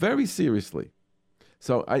all very seriously.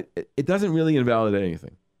 So it doesn't really invalidate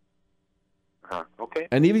anything. Okay.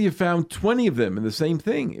 And even if you found 20 of them in the same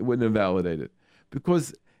thing, it wouldn't invalidate it,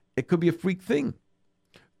 because it could be a freak thing.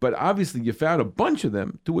 But obviously, you found a bunch of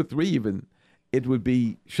them, 2 or 3 even, it would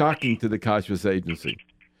be shocking to the kashrus agency.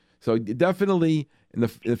 So definitely, in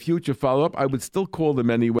the future follow-up, I would still call them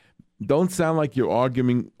anyway. Don't sound like you're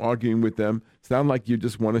arguing with them. Sound like you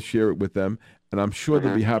just want to share it with them, and I'm sure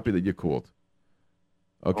they'll be happy that you called.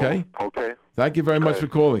 Okay? Oh, okay. Thank you very much for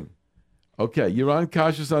calling. Okay, you're on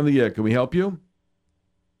Kashrus on the air. Can we help you?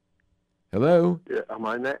 Hello? Yeah, am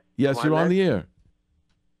I next? Yes, you're on the air.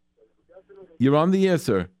 You're on the air,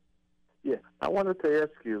 sir. Yeah, I wanted to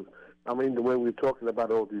ask you, the way we're talking about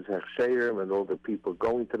all these hashayim and all the people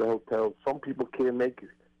going to the hotels, some people can't make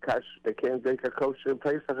they can't make a kosher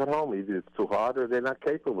Pesach at home. Either it's too hard or they're not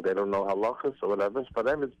capable. They don't know halachas or whatever. For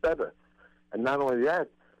them, it's better. And not only that,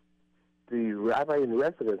 the rabbi in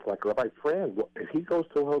residence, like Rabbi Fran, if he goes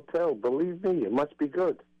to a hotel, believe me, it must be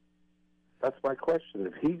good. That's my question.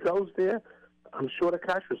 If he goes there, I'm sure the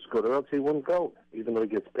kashrus is good, or else he wouldn't go, even though he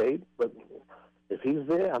gets paid. But if he's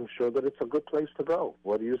there, I'm sure that it's a good place to go.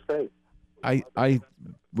 What do you say?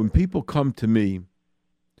 When people come to me,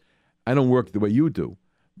 I don't work the way you do,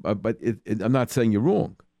 but I'm not saying you're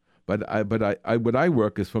wrong. But what I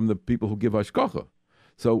work is from the people who give hashgacha.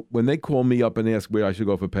 So when they call me up and ask where I should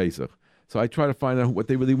go for Pesach, so I try to find out what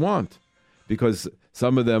they really want, because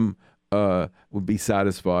some of them would be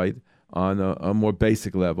satisfied on a more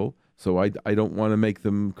basic level. So I don't want to make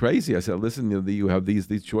them crazy. I said, listen, you have these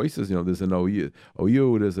choices. There's an OU,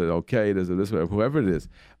 there's an OK, there's a this, whoever it is.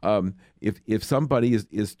 If somebody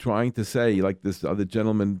is trying to say, like this other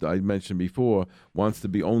gentleman I mentioned before, wants to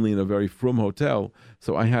be only in a very frum hotel,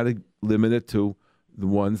 so I had to limit it to the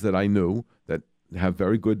ones that I knew that have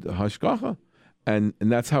very good hashgacha, and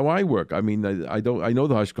that's how I work. I know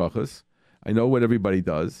the hashgachas. I know what everybody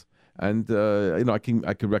does. And I can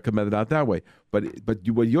recommend it out that way. But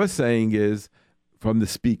what you're saying is from the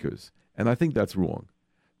speakers, and I think that's wrong,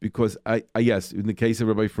 because yes, in the case of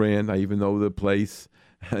Rabbi Fran, I even know the place.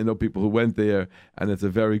 I know people who went there, and it's a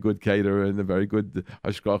very good caterer and a very good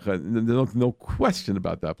hashgacha, and there's no question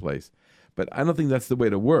about that place. But I don't think that's the way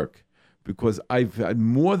to work, because I've had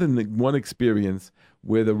more than one experience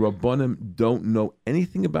where the Rabbanim don't know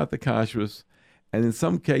anything about the kashrus, and in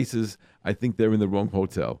some cases, I think they're in the wrong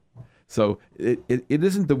hotel. So it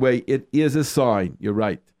isn't the way. It is a sign. You're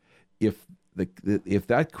right. If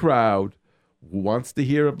that crowd who wants to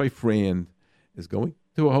hear it by friend is going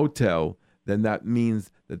to a hotel, then that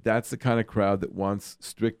means that's the kind of crowd that wants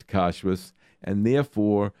strict kashrus, and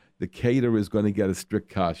therefore the caterer is going to get a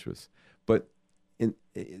strict kashrus. But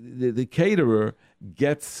the caterer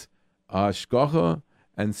gets shkocha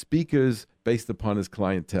and speakers based upon his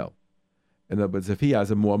clientele. In other words, if he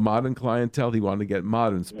has a more modern clientele, he wants to get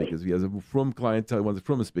modern speakers. If he has a frum clientele, he wants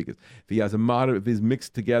frum speakers. If he has if he's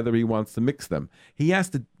mixed together, he wants to mix them. He has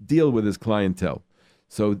to deal with his clientele.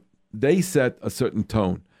 So they set a certain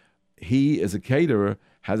tone. He, as a caterer,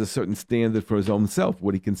 has a certain standard for his own self,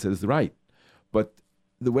 what he considers right. But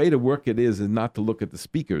the way to work it is not to look at the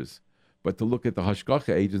speakers, but to look at the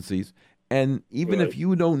hashgacha agencies. And even if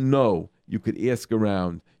you don't know, you could ask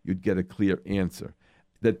around, you'd get a clear answer.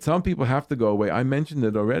 that some people have to go away. I mentioned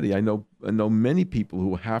it already. I know many people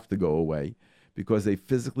who have to go away because they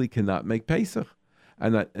physically cannot make Pesach,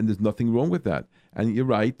 and there's nothing wrong with that. And you're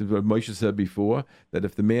right, what Moshe said before, that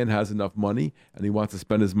if the man has enough money and he wants to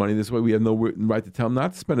spend his money this way, we have no right to tell him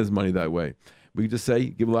not to spend his money that way. We just say,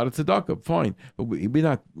 give a lot of tzedakah, fine. But we're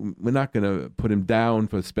not going to put him down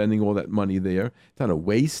for spending all that money there. It's not a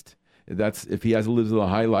waste. That's if he lives a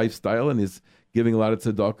high lifestyle and is giving a lot of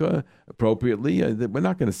tzedakah appropriately. We're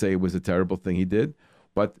not going to say it was a terrible thing he did,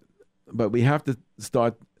 but we have to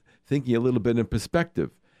start thinking a little bit in perspective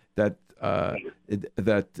that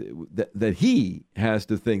that he has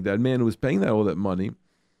to think, that man who was paying all that money,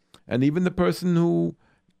 and even the person who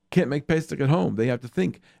can't make Pesach at home, they have to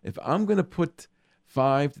think, if I'm going to put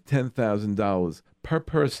 $5,000 to $10,000 per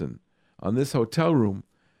person on this hotel room,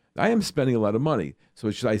 I am spending a lot of money.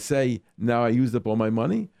 So should I say, now I used up all my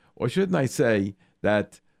money? Or shouldn't I say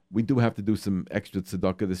that we do have to do some extra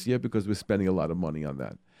tzedakah this year because we're spending a lot of money on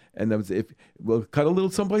that? And that was, if we'll cut a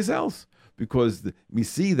little someplace else, because we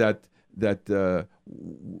see that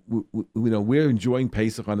we're enjoying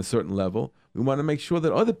Pesach on a certain level. We want to make sure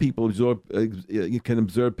that other people can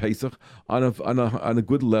observe Pesach on a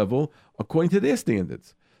good level according to their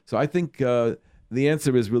standards. So I think the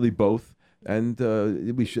answer is really both. And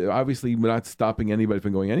we should, obviously, we're not stopping anybody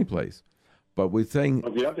from going anyplace, but we're saying.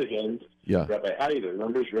 On the other hand, yeah. Rabbi Eider,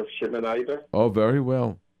 remember Rav Shimon Eider? Oh, very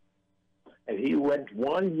well. And he went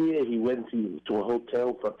 1 year. He went to a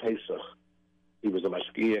hotel for Pesach. He was a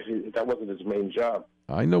mashgiach. That wasn't his main job.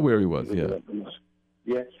 I know where he was. Yeah.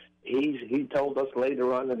 Yeah. He told us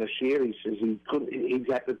later on in the shir. He says he couldn't. He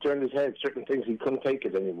had to turn his head. Certain things he couldn't take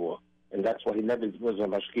it anymore, and that's why he never was a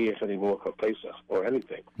mashgiach anymore for Pesach or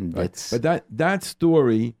anything. But that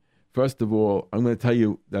story. First of all, I'm going to tell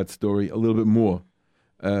you that story a little bit more,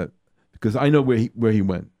 because I know where he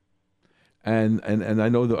went, and I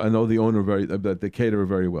know the owner the caterer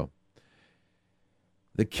very well.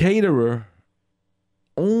 The caterer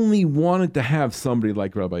only wanted to have somebody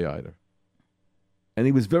like Rabbi Eider. And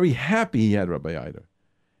he was very happy he had Rabbi Eider.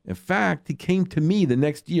 In fact, he came to me the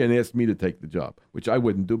next year and asked me to take the job, which I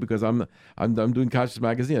wouldn't do because I'm doing Kashrus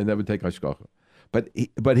Magazine. I never take hashgacha.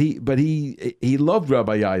 But he loved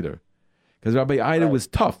Rabbi Eider because Rabbi Eider was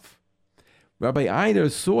tough. Rabbi Eider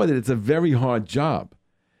saw that it's a very hard job.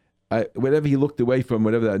 Whatever he looked away from,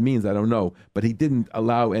 whatever that means, I don't know. But he didn't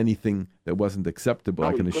allow anything that wasn't acceptable.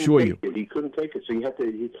 I can assure you. He couldn't take it, so he had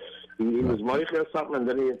to. He was moich or something, and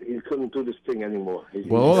then he couldn't do this thing anymore.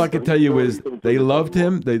 All I can tell you is they loved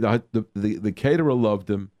him. The caterer loved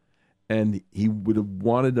him, and he would have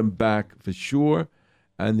wanted him back for sure.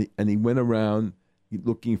 And he went around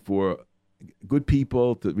looking for good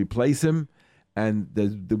people to replace him. And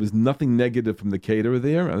there was nothing negative from the caterer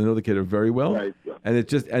there. I know the caterer very well, right. And it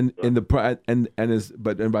just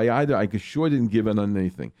by either I sure didn't give in on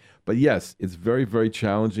anything. But yes, it's very, very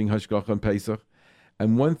challenging hashgacha and Pesach.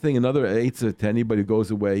 And one thing, another eitzah to anybody who goes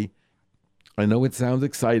away. I know it sounds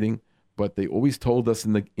exciting, but they always told us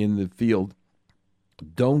in the field,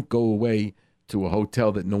 don't go away to a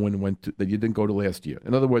hotel that no one went to, that you didn't go to last year.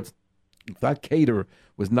 In other words, if that caterer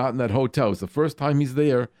was not in that hotel, it's the first time he's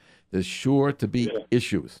there. There's sure to be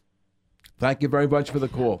issues. Thank you very much for the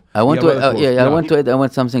call. I want to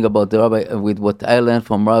add something about the rabbi with what I learned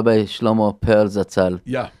from Rabbi Shlomo Perl Zatzal.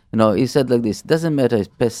 Yeah. He said like this: doesn't matter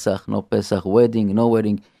if Pesach, no Pesach, wedding, no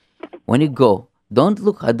wedding. When you go, don't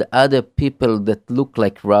look at the other people that look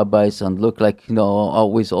like rabbis and look like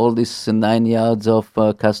with all these 9 yards of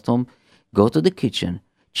costume. Go to the kitchen,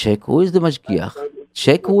 check who is the mashgiach,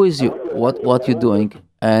 check who is you, what you're doing.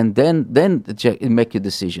 And then make your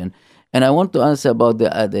decision. And I want to answer about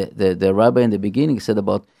the rabbi in the beginning said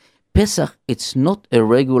about Pesach. It's not a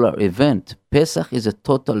regular event. Pesach is a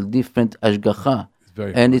total different ashgacha,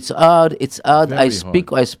 and it's hard. It's hard. I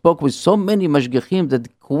spoke with so many mashgiachim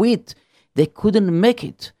that quit. They couldn't make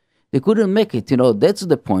it. That's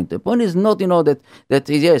the point. The point is not that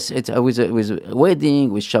yes, it's with a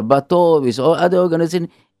wedding, with Shabbatot, with all other organizations.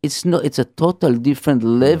 It's not. It's a total different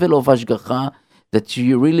level of ashgacha. That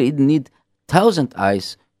you really need 1,000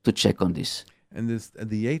 eyes to check on this. And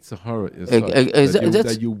the Yetzer Hara is such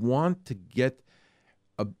that you want to get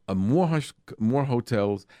a more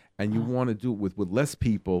hotels, and you want to do it with less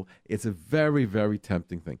people. It's a very, very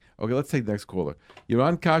tempting thing. Okay, let's take the next caller. You're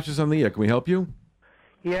on Kashrus on the air. Can we help you?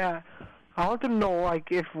 Yeah, I want to know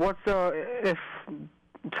if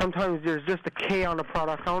sometimes there's just a K on the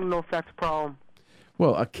product. I don't know if that's a problem.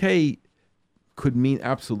 Well, a K could mean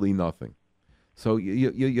absolutely nothing. So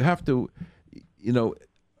you have to,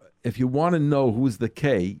 if you want to know who's the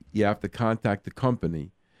K, you have to contact the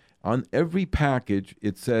company. On every package,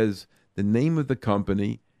 it says the name of the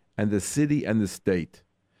company and the city and the state.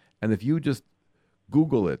 And if you just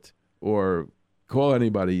Google it or call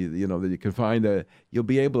anybody, that you can find you'll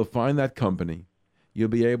be able to find that company. You'll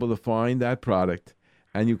be able to find that product,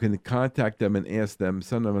 and you can contact them and ask them,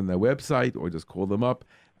 send them on their website, or just call them up,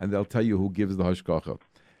 and they'll tell you who gives the hashgacha.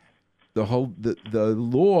 The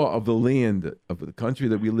law of the land of the country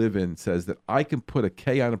that we live in says that I can put a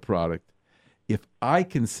K on a product if I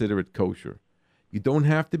consider it kosher. You don't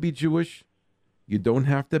have to be Jewish. You don't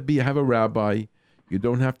have to have a rabbi. You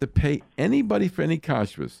don't have to pay anybody for any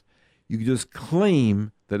kashrus. You can just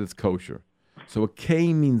claim that it's kosher. So a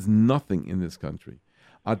K means nothing in this country.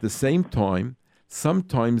 At the same time,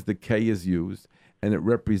 sometimes the K is used and it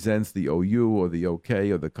represents the OU or the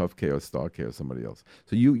OK or the Kuf K or Star K or somebody else.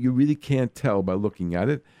 So you really can't tell by looking at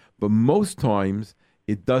it, but most times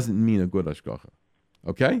it doesn't mean a good hashgacha.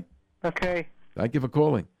 Okay? Okay. Thank you for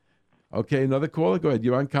calling. Okay, another caller. Go ahead.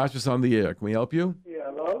 You're on Kashrus on the air. Can we help you? Yeah,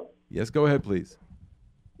 hello? Yes, go ahead, please.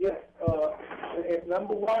 Yes.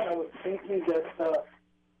 Number one, I was thinking that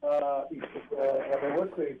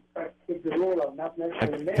the rule of not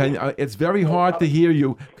mentioning names. It's very hard to hear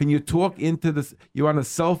you. Can you talk into this? You're on a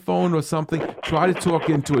cell phone or something? Try to talk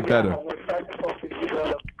into it better. I'm going to try to talk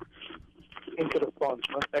into the phone.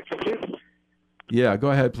 1 second, please. Yeah,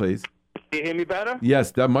 go ahead, please. Do you hear me better?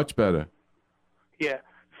 Yes, that much better. Yeah.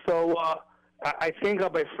 So I think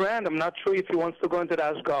my friend, I'm not sure if he wants to go into the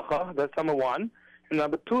Ashgacha. That's number one. And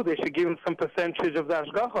number two, they should give him some percentage of the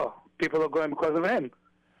Ashgacha. People are going because of him.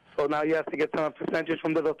 So now he has to get some percentage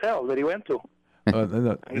from the hotel that he went to.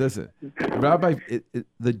 No, listen, Rabbi,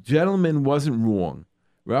 the gentleman wasn't wrong.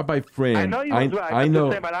 Rabbi Fran, I know he was right. I know.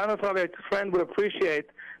 But I don't know if my friend would appreciate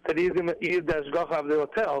that he's the Ashgacha of the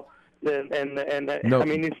hotel. And no. I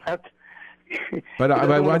mean, it's not... But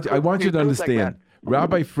I want you to understand.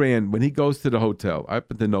 Rabbi Fran, when he goes to the hotel, I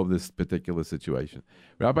happen to know this particular situation.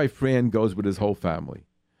 Rabbi Fran goes with his whole family.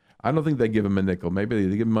 I don't think they give him a nickel. Maybe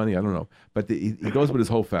they give him money. I don't know. But he goes with his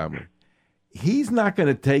whole family. He's not going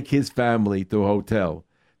to take his family to a hotel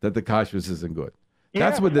that the kashrus isn't good. Yeah,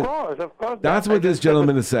 of course. That's what this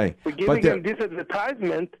gentleman is saying. We're giving him this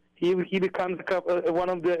advertisement. He becomes one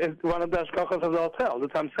of the ashgachas of the hotel.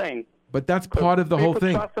 That's what I'm saying. But that's part of the whole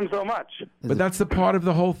thing. Trust him so much. But that's the part of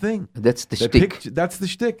the whole thing. That's the shtick. That's the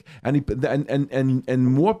shtick. And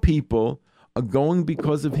more people are going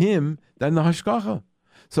because of him than the hashgacha.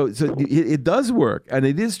 So it does work, and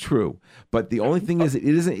it is true. But the only thing is,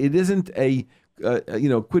 it isn't a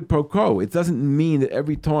quid pro quo. It doesn't mean that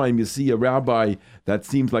every time you see a rabbi that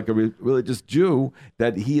seems like a religious Jew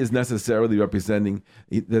that he is necessarily representing,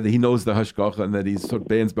 that he knows the hashgacha and that he sort of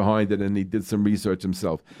bands behind it and he did some research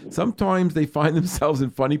himself. Sometimes they find themselves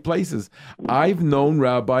in funny places. I've known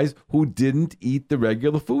rabbis who didn't eat the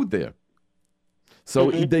regular food there.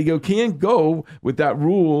 So you can't go with that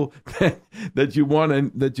rule that you want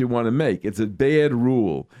to make. It's a bad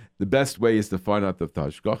rule. The best way is to find out the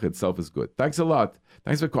hashgacha itself is good. Thanks a lot.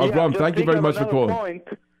 Thanks for calling. Avram, thank you very much for calling. Point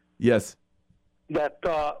yes. That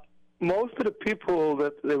most of the people,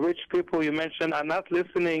 the rich people you mentioned, are not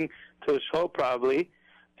listening to the show probably,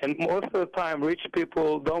 and most of the time, rich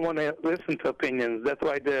people don't want to listen to opinions. That's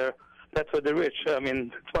why they're rich. I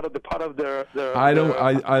mean, it's part of their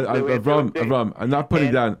Avram, I'm not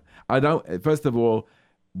putting down. I don't. First of all,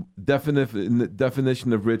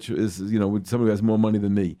 definition of rich is somebody who has more money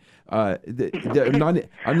than me.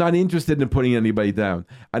 I'm not interested in putting anybody down.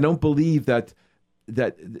 I don't believe that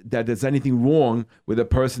there's anything wrong with a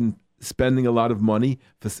person spending a lot of money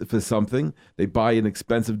for something. They buy an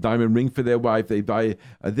expensive diamond ring for their wife. They buy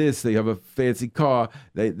this. They have a fancy car.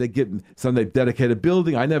 They dedicate a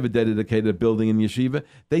building. I never dedicated a building in yeshiva.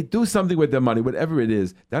 They do something with their money, whatever it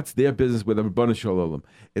is. That's their business with a Rabbanu Shalom.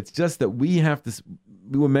 It's just that we have to.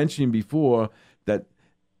 We were mentioning before that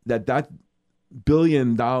 $1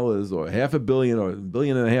 billion or $500 million or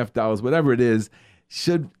 $1.5 billion, whatever it is,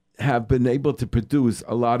 should have been able to produce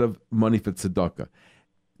a lot of money for tzedakah.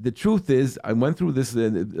 The truth is, I went through this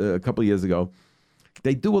a couple of years ago.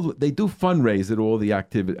 They do fundraise at all the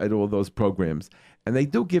at all those programs, and they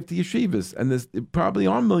do give to yeshivas, and there probably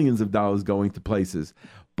are millions of dollars going to places.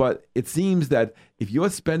 But it seems that if you're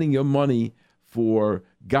spending your money for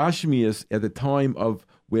Gashmias at the time of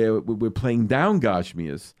where we're playing down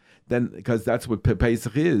Gashmias, then because that's what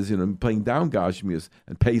Pesach is, playing down Gashmias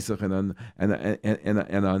and Pesach and on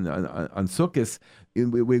Sukkot,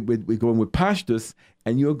 we're going with Pashtus,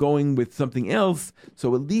 and you're going with something else.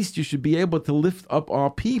 So at least you should be able to lift up our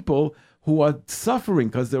people who are suffering,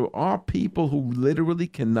 because there are people who literally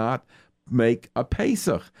cannot make a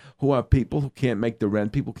Pesach, who are people who can't make the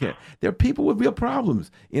rent. People can't. There are people with real problems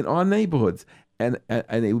in our neighborhoods.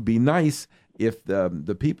 and it would be nice if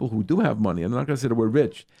the people who do have money, I'm not going to say that we're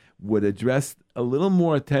rich, would address a little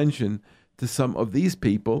more attention to some of these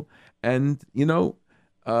people. And,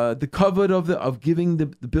 the covet of giving the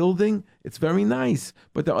building, it's very nice.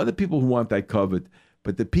 But there are other people who want that covet.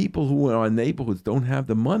 But the people who are in neighborhoods don't have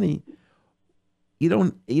the money. You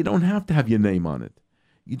don't have to have your name on it.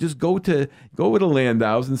 You just go with a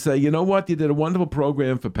Landau's and say, you know what? You did a wonderful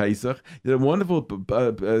program for Pesach. You did a wonderful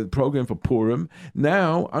program for Purim.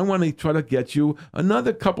 Now I want to try to get you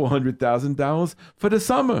another couple $100,000 for the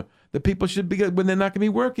summer. The people should be when they're not going to be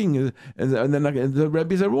working and the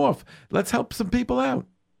Rebbe's are off. Let's help some people out.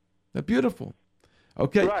 They're beautiful.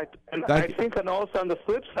 Okay. Right. And I think, and also on the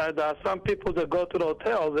flip side, there are some people that go to the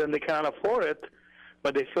hotels and they cannot afford it,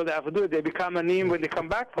 but they feel they have to do it. They become a name when they come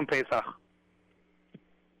back from Pesach.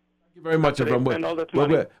 Thank you very much, everyone.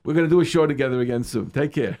 We're going to do a show together again soon.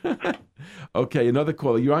 Take care. Okay, another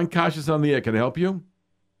caller. You're on Kashas on the air. Can I help you?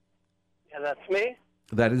 Yeah, that's me.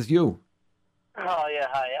 That is you. Oh, yeah,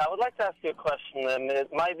 hi. I would like to ask you a question, and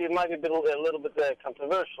it might be a little bit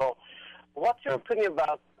controversial. What's your opinion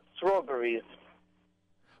about strawberries?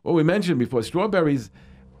 Well, we mentioned before, strawberries,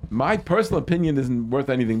 my personal opinion isn't worth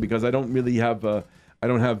anything because I don't really have, I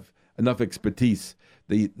don't have enough expertise.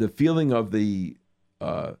 The feeling of the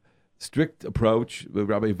strict approach with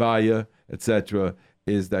Rabbi Vaya, etc.,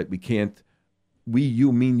 is that we can't,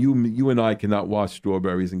 you and I cannot wash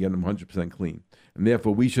strawberries and get them 100% clean. And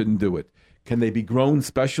therefore, we shouldn't do it. Can they be grown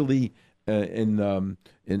specially in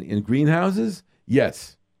greenhouses?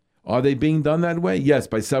 Yes. Are they being done that way? Yes,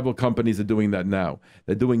 by several companies are doing that now.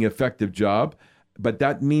 They're doing an effective job, but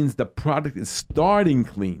that means the product is starting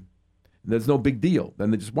clean. There's no big deal. Then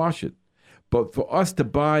they just wash it. But for us to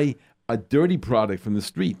buy a dirty product from the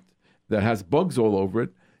street that has bugs all over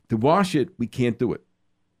it, to wash it, we can't do it.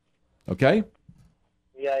 Okay?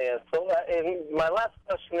 Yeah. So my last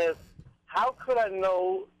question is, how could I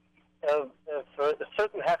know for a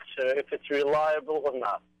certain hechsher if it's reliable or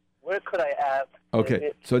not? Where could I ask?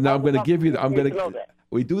 Okay, so now I'm going to give you.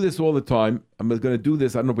 We do this all the time. I'm going to do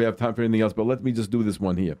this. I don't know if we have time for anything else, but let me just do this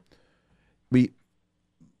one here.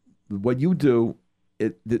 What you do,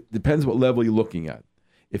 it depends what level you're looking at.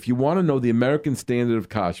 If you want to know the American standard of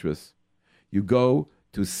kashrus, you go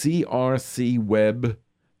to crcweb.org,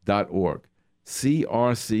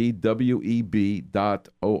 crcweb.org,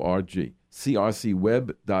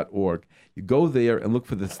 crcweb.org. You go there and look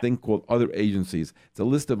for this thing called other agencies. It's a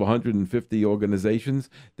list of 150 organizations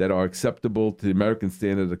that are acceptable to the American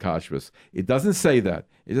standard of kashrus. It doesn't say that.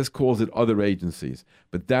 It just calls it other agencies.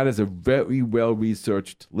 But that is a very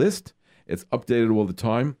well-researched list. It's updated all the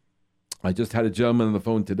time. I just had a gentleman on the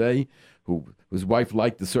phone today whose wife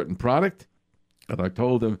liked a certain product, and I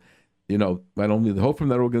told him, I don't need the hope from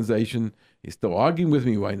that organization. He's still arguing with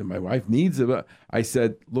me. My wife needs it. I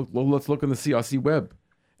said, let's look on the CRC web.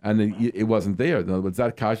 And it wasn't there. In other words,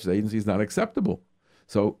 that kashrus agency is not acceptable.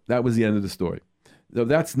 So that was the end of the story. So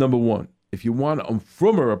that's number one. If you want a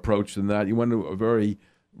frummer approach than that, you want a very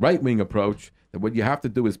right-wing approach, then what you have to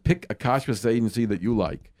do is pick a kashrus agency that you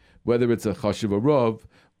like, whether it's a chashuv rav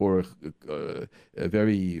or a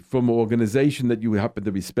very frummer organization that you happen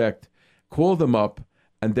to respect. Call them up,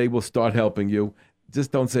 and they will start helping you.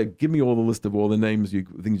 Just don't say, give me all the list of all the names,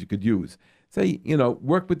 things you could use. Say,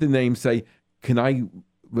 work with the name. Say,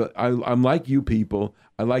 I'm like you people.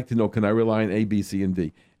 I like to know, can I rely on A, B, C, and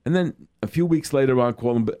D? And then a few weeks later on,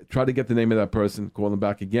 call them, try to get the name of that person, call them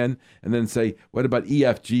back again, and then say, what about E,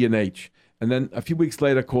 F, G, and H? And then a few weeks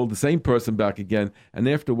later, call the same person back again, and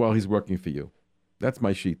after a while, he's working for you. That's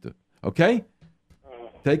my shita. Okay?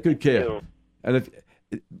 Take good care. And if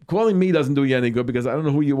calling me doesn't do you any good because I don't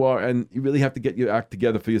know who you are, and you really have to get your act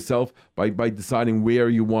together for yourself by deciding where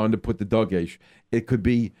you want to put the dagesh. It could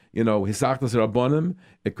be, Hisachtas Rabbanim.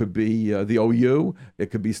 It could be the OU.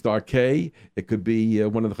 It could be Star K. It could be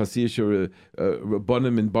one of the Hasidic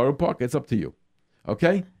Rabbanim in Borough Park. It's up to you.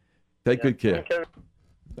 Okay? Take good care.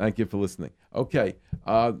 Thank you for listening. Okay.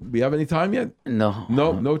 We have any time yet? No.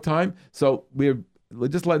 No time. So we'll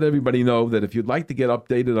just let everybody know that if you'd like to get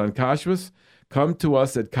updated on kashrus, come to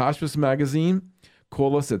us at Kashrus Magazine.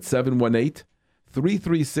 Call us at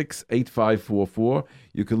 718-336-8544.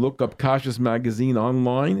 You can look up Kashrus Magazine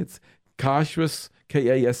online. It's Kashrus,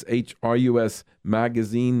 Kashrus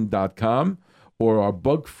magazine.com, or our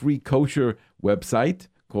Bug-Free Kosher website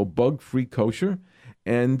called Bug-Free Kosher.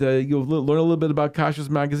 And you'll learn a little bit about Kashrus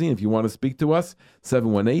Magazine. If you want to speak to us,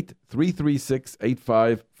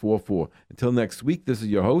 718-336-8544. Until next week, this is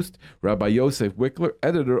your host, Rabbi Yosef Wikler,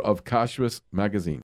 editor of Kashrus Magazine.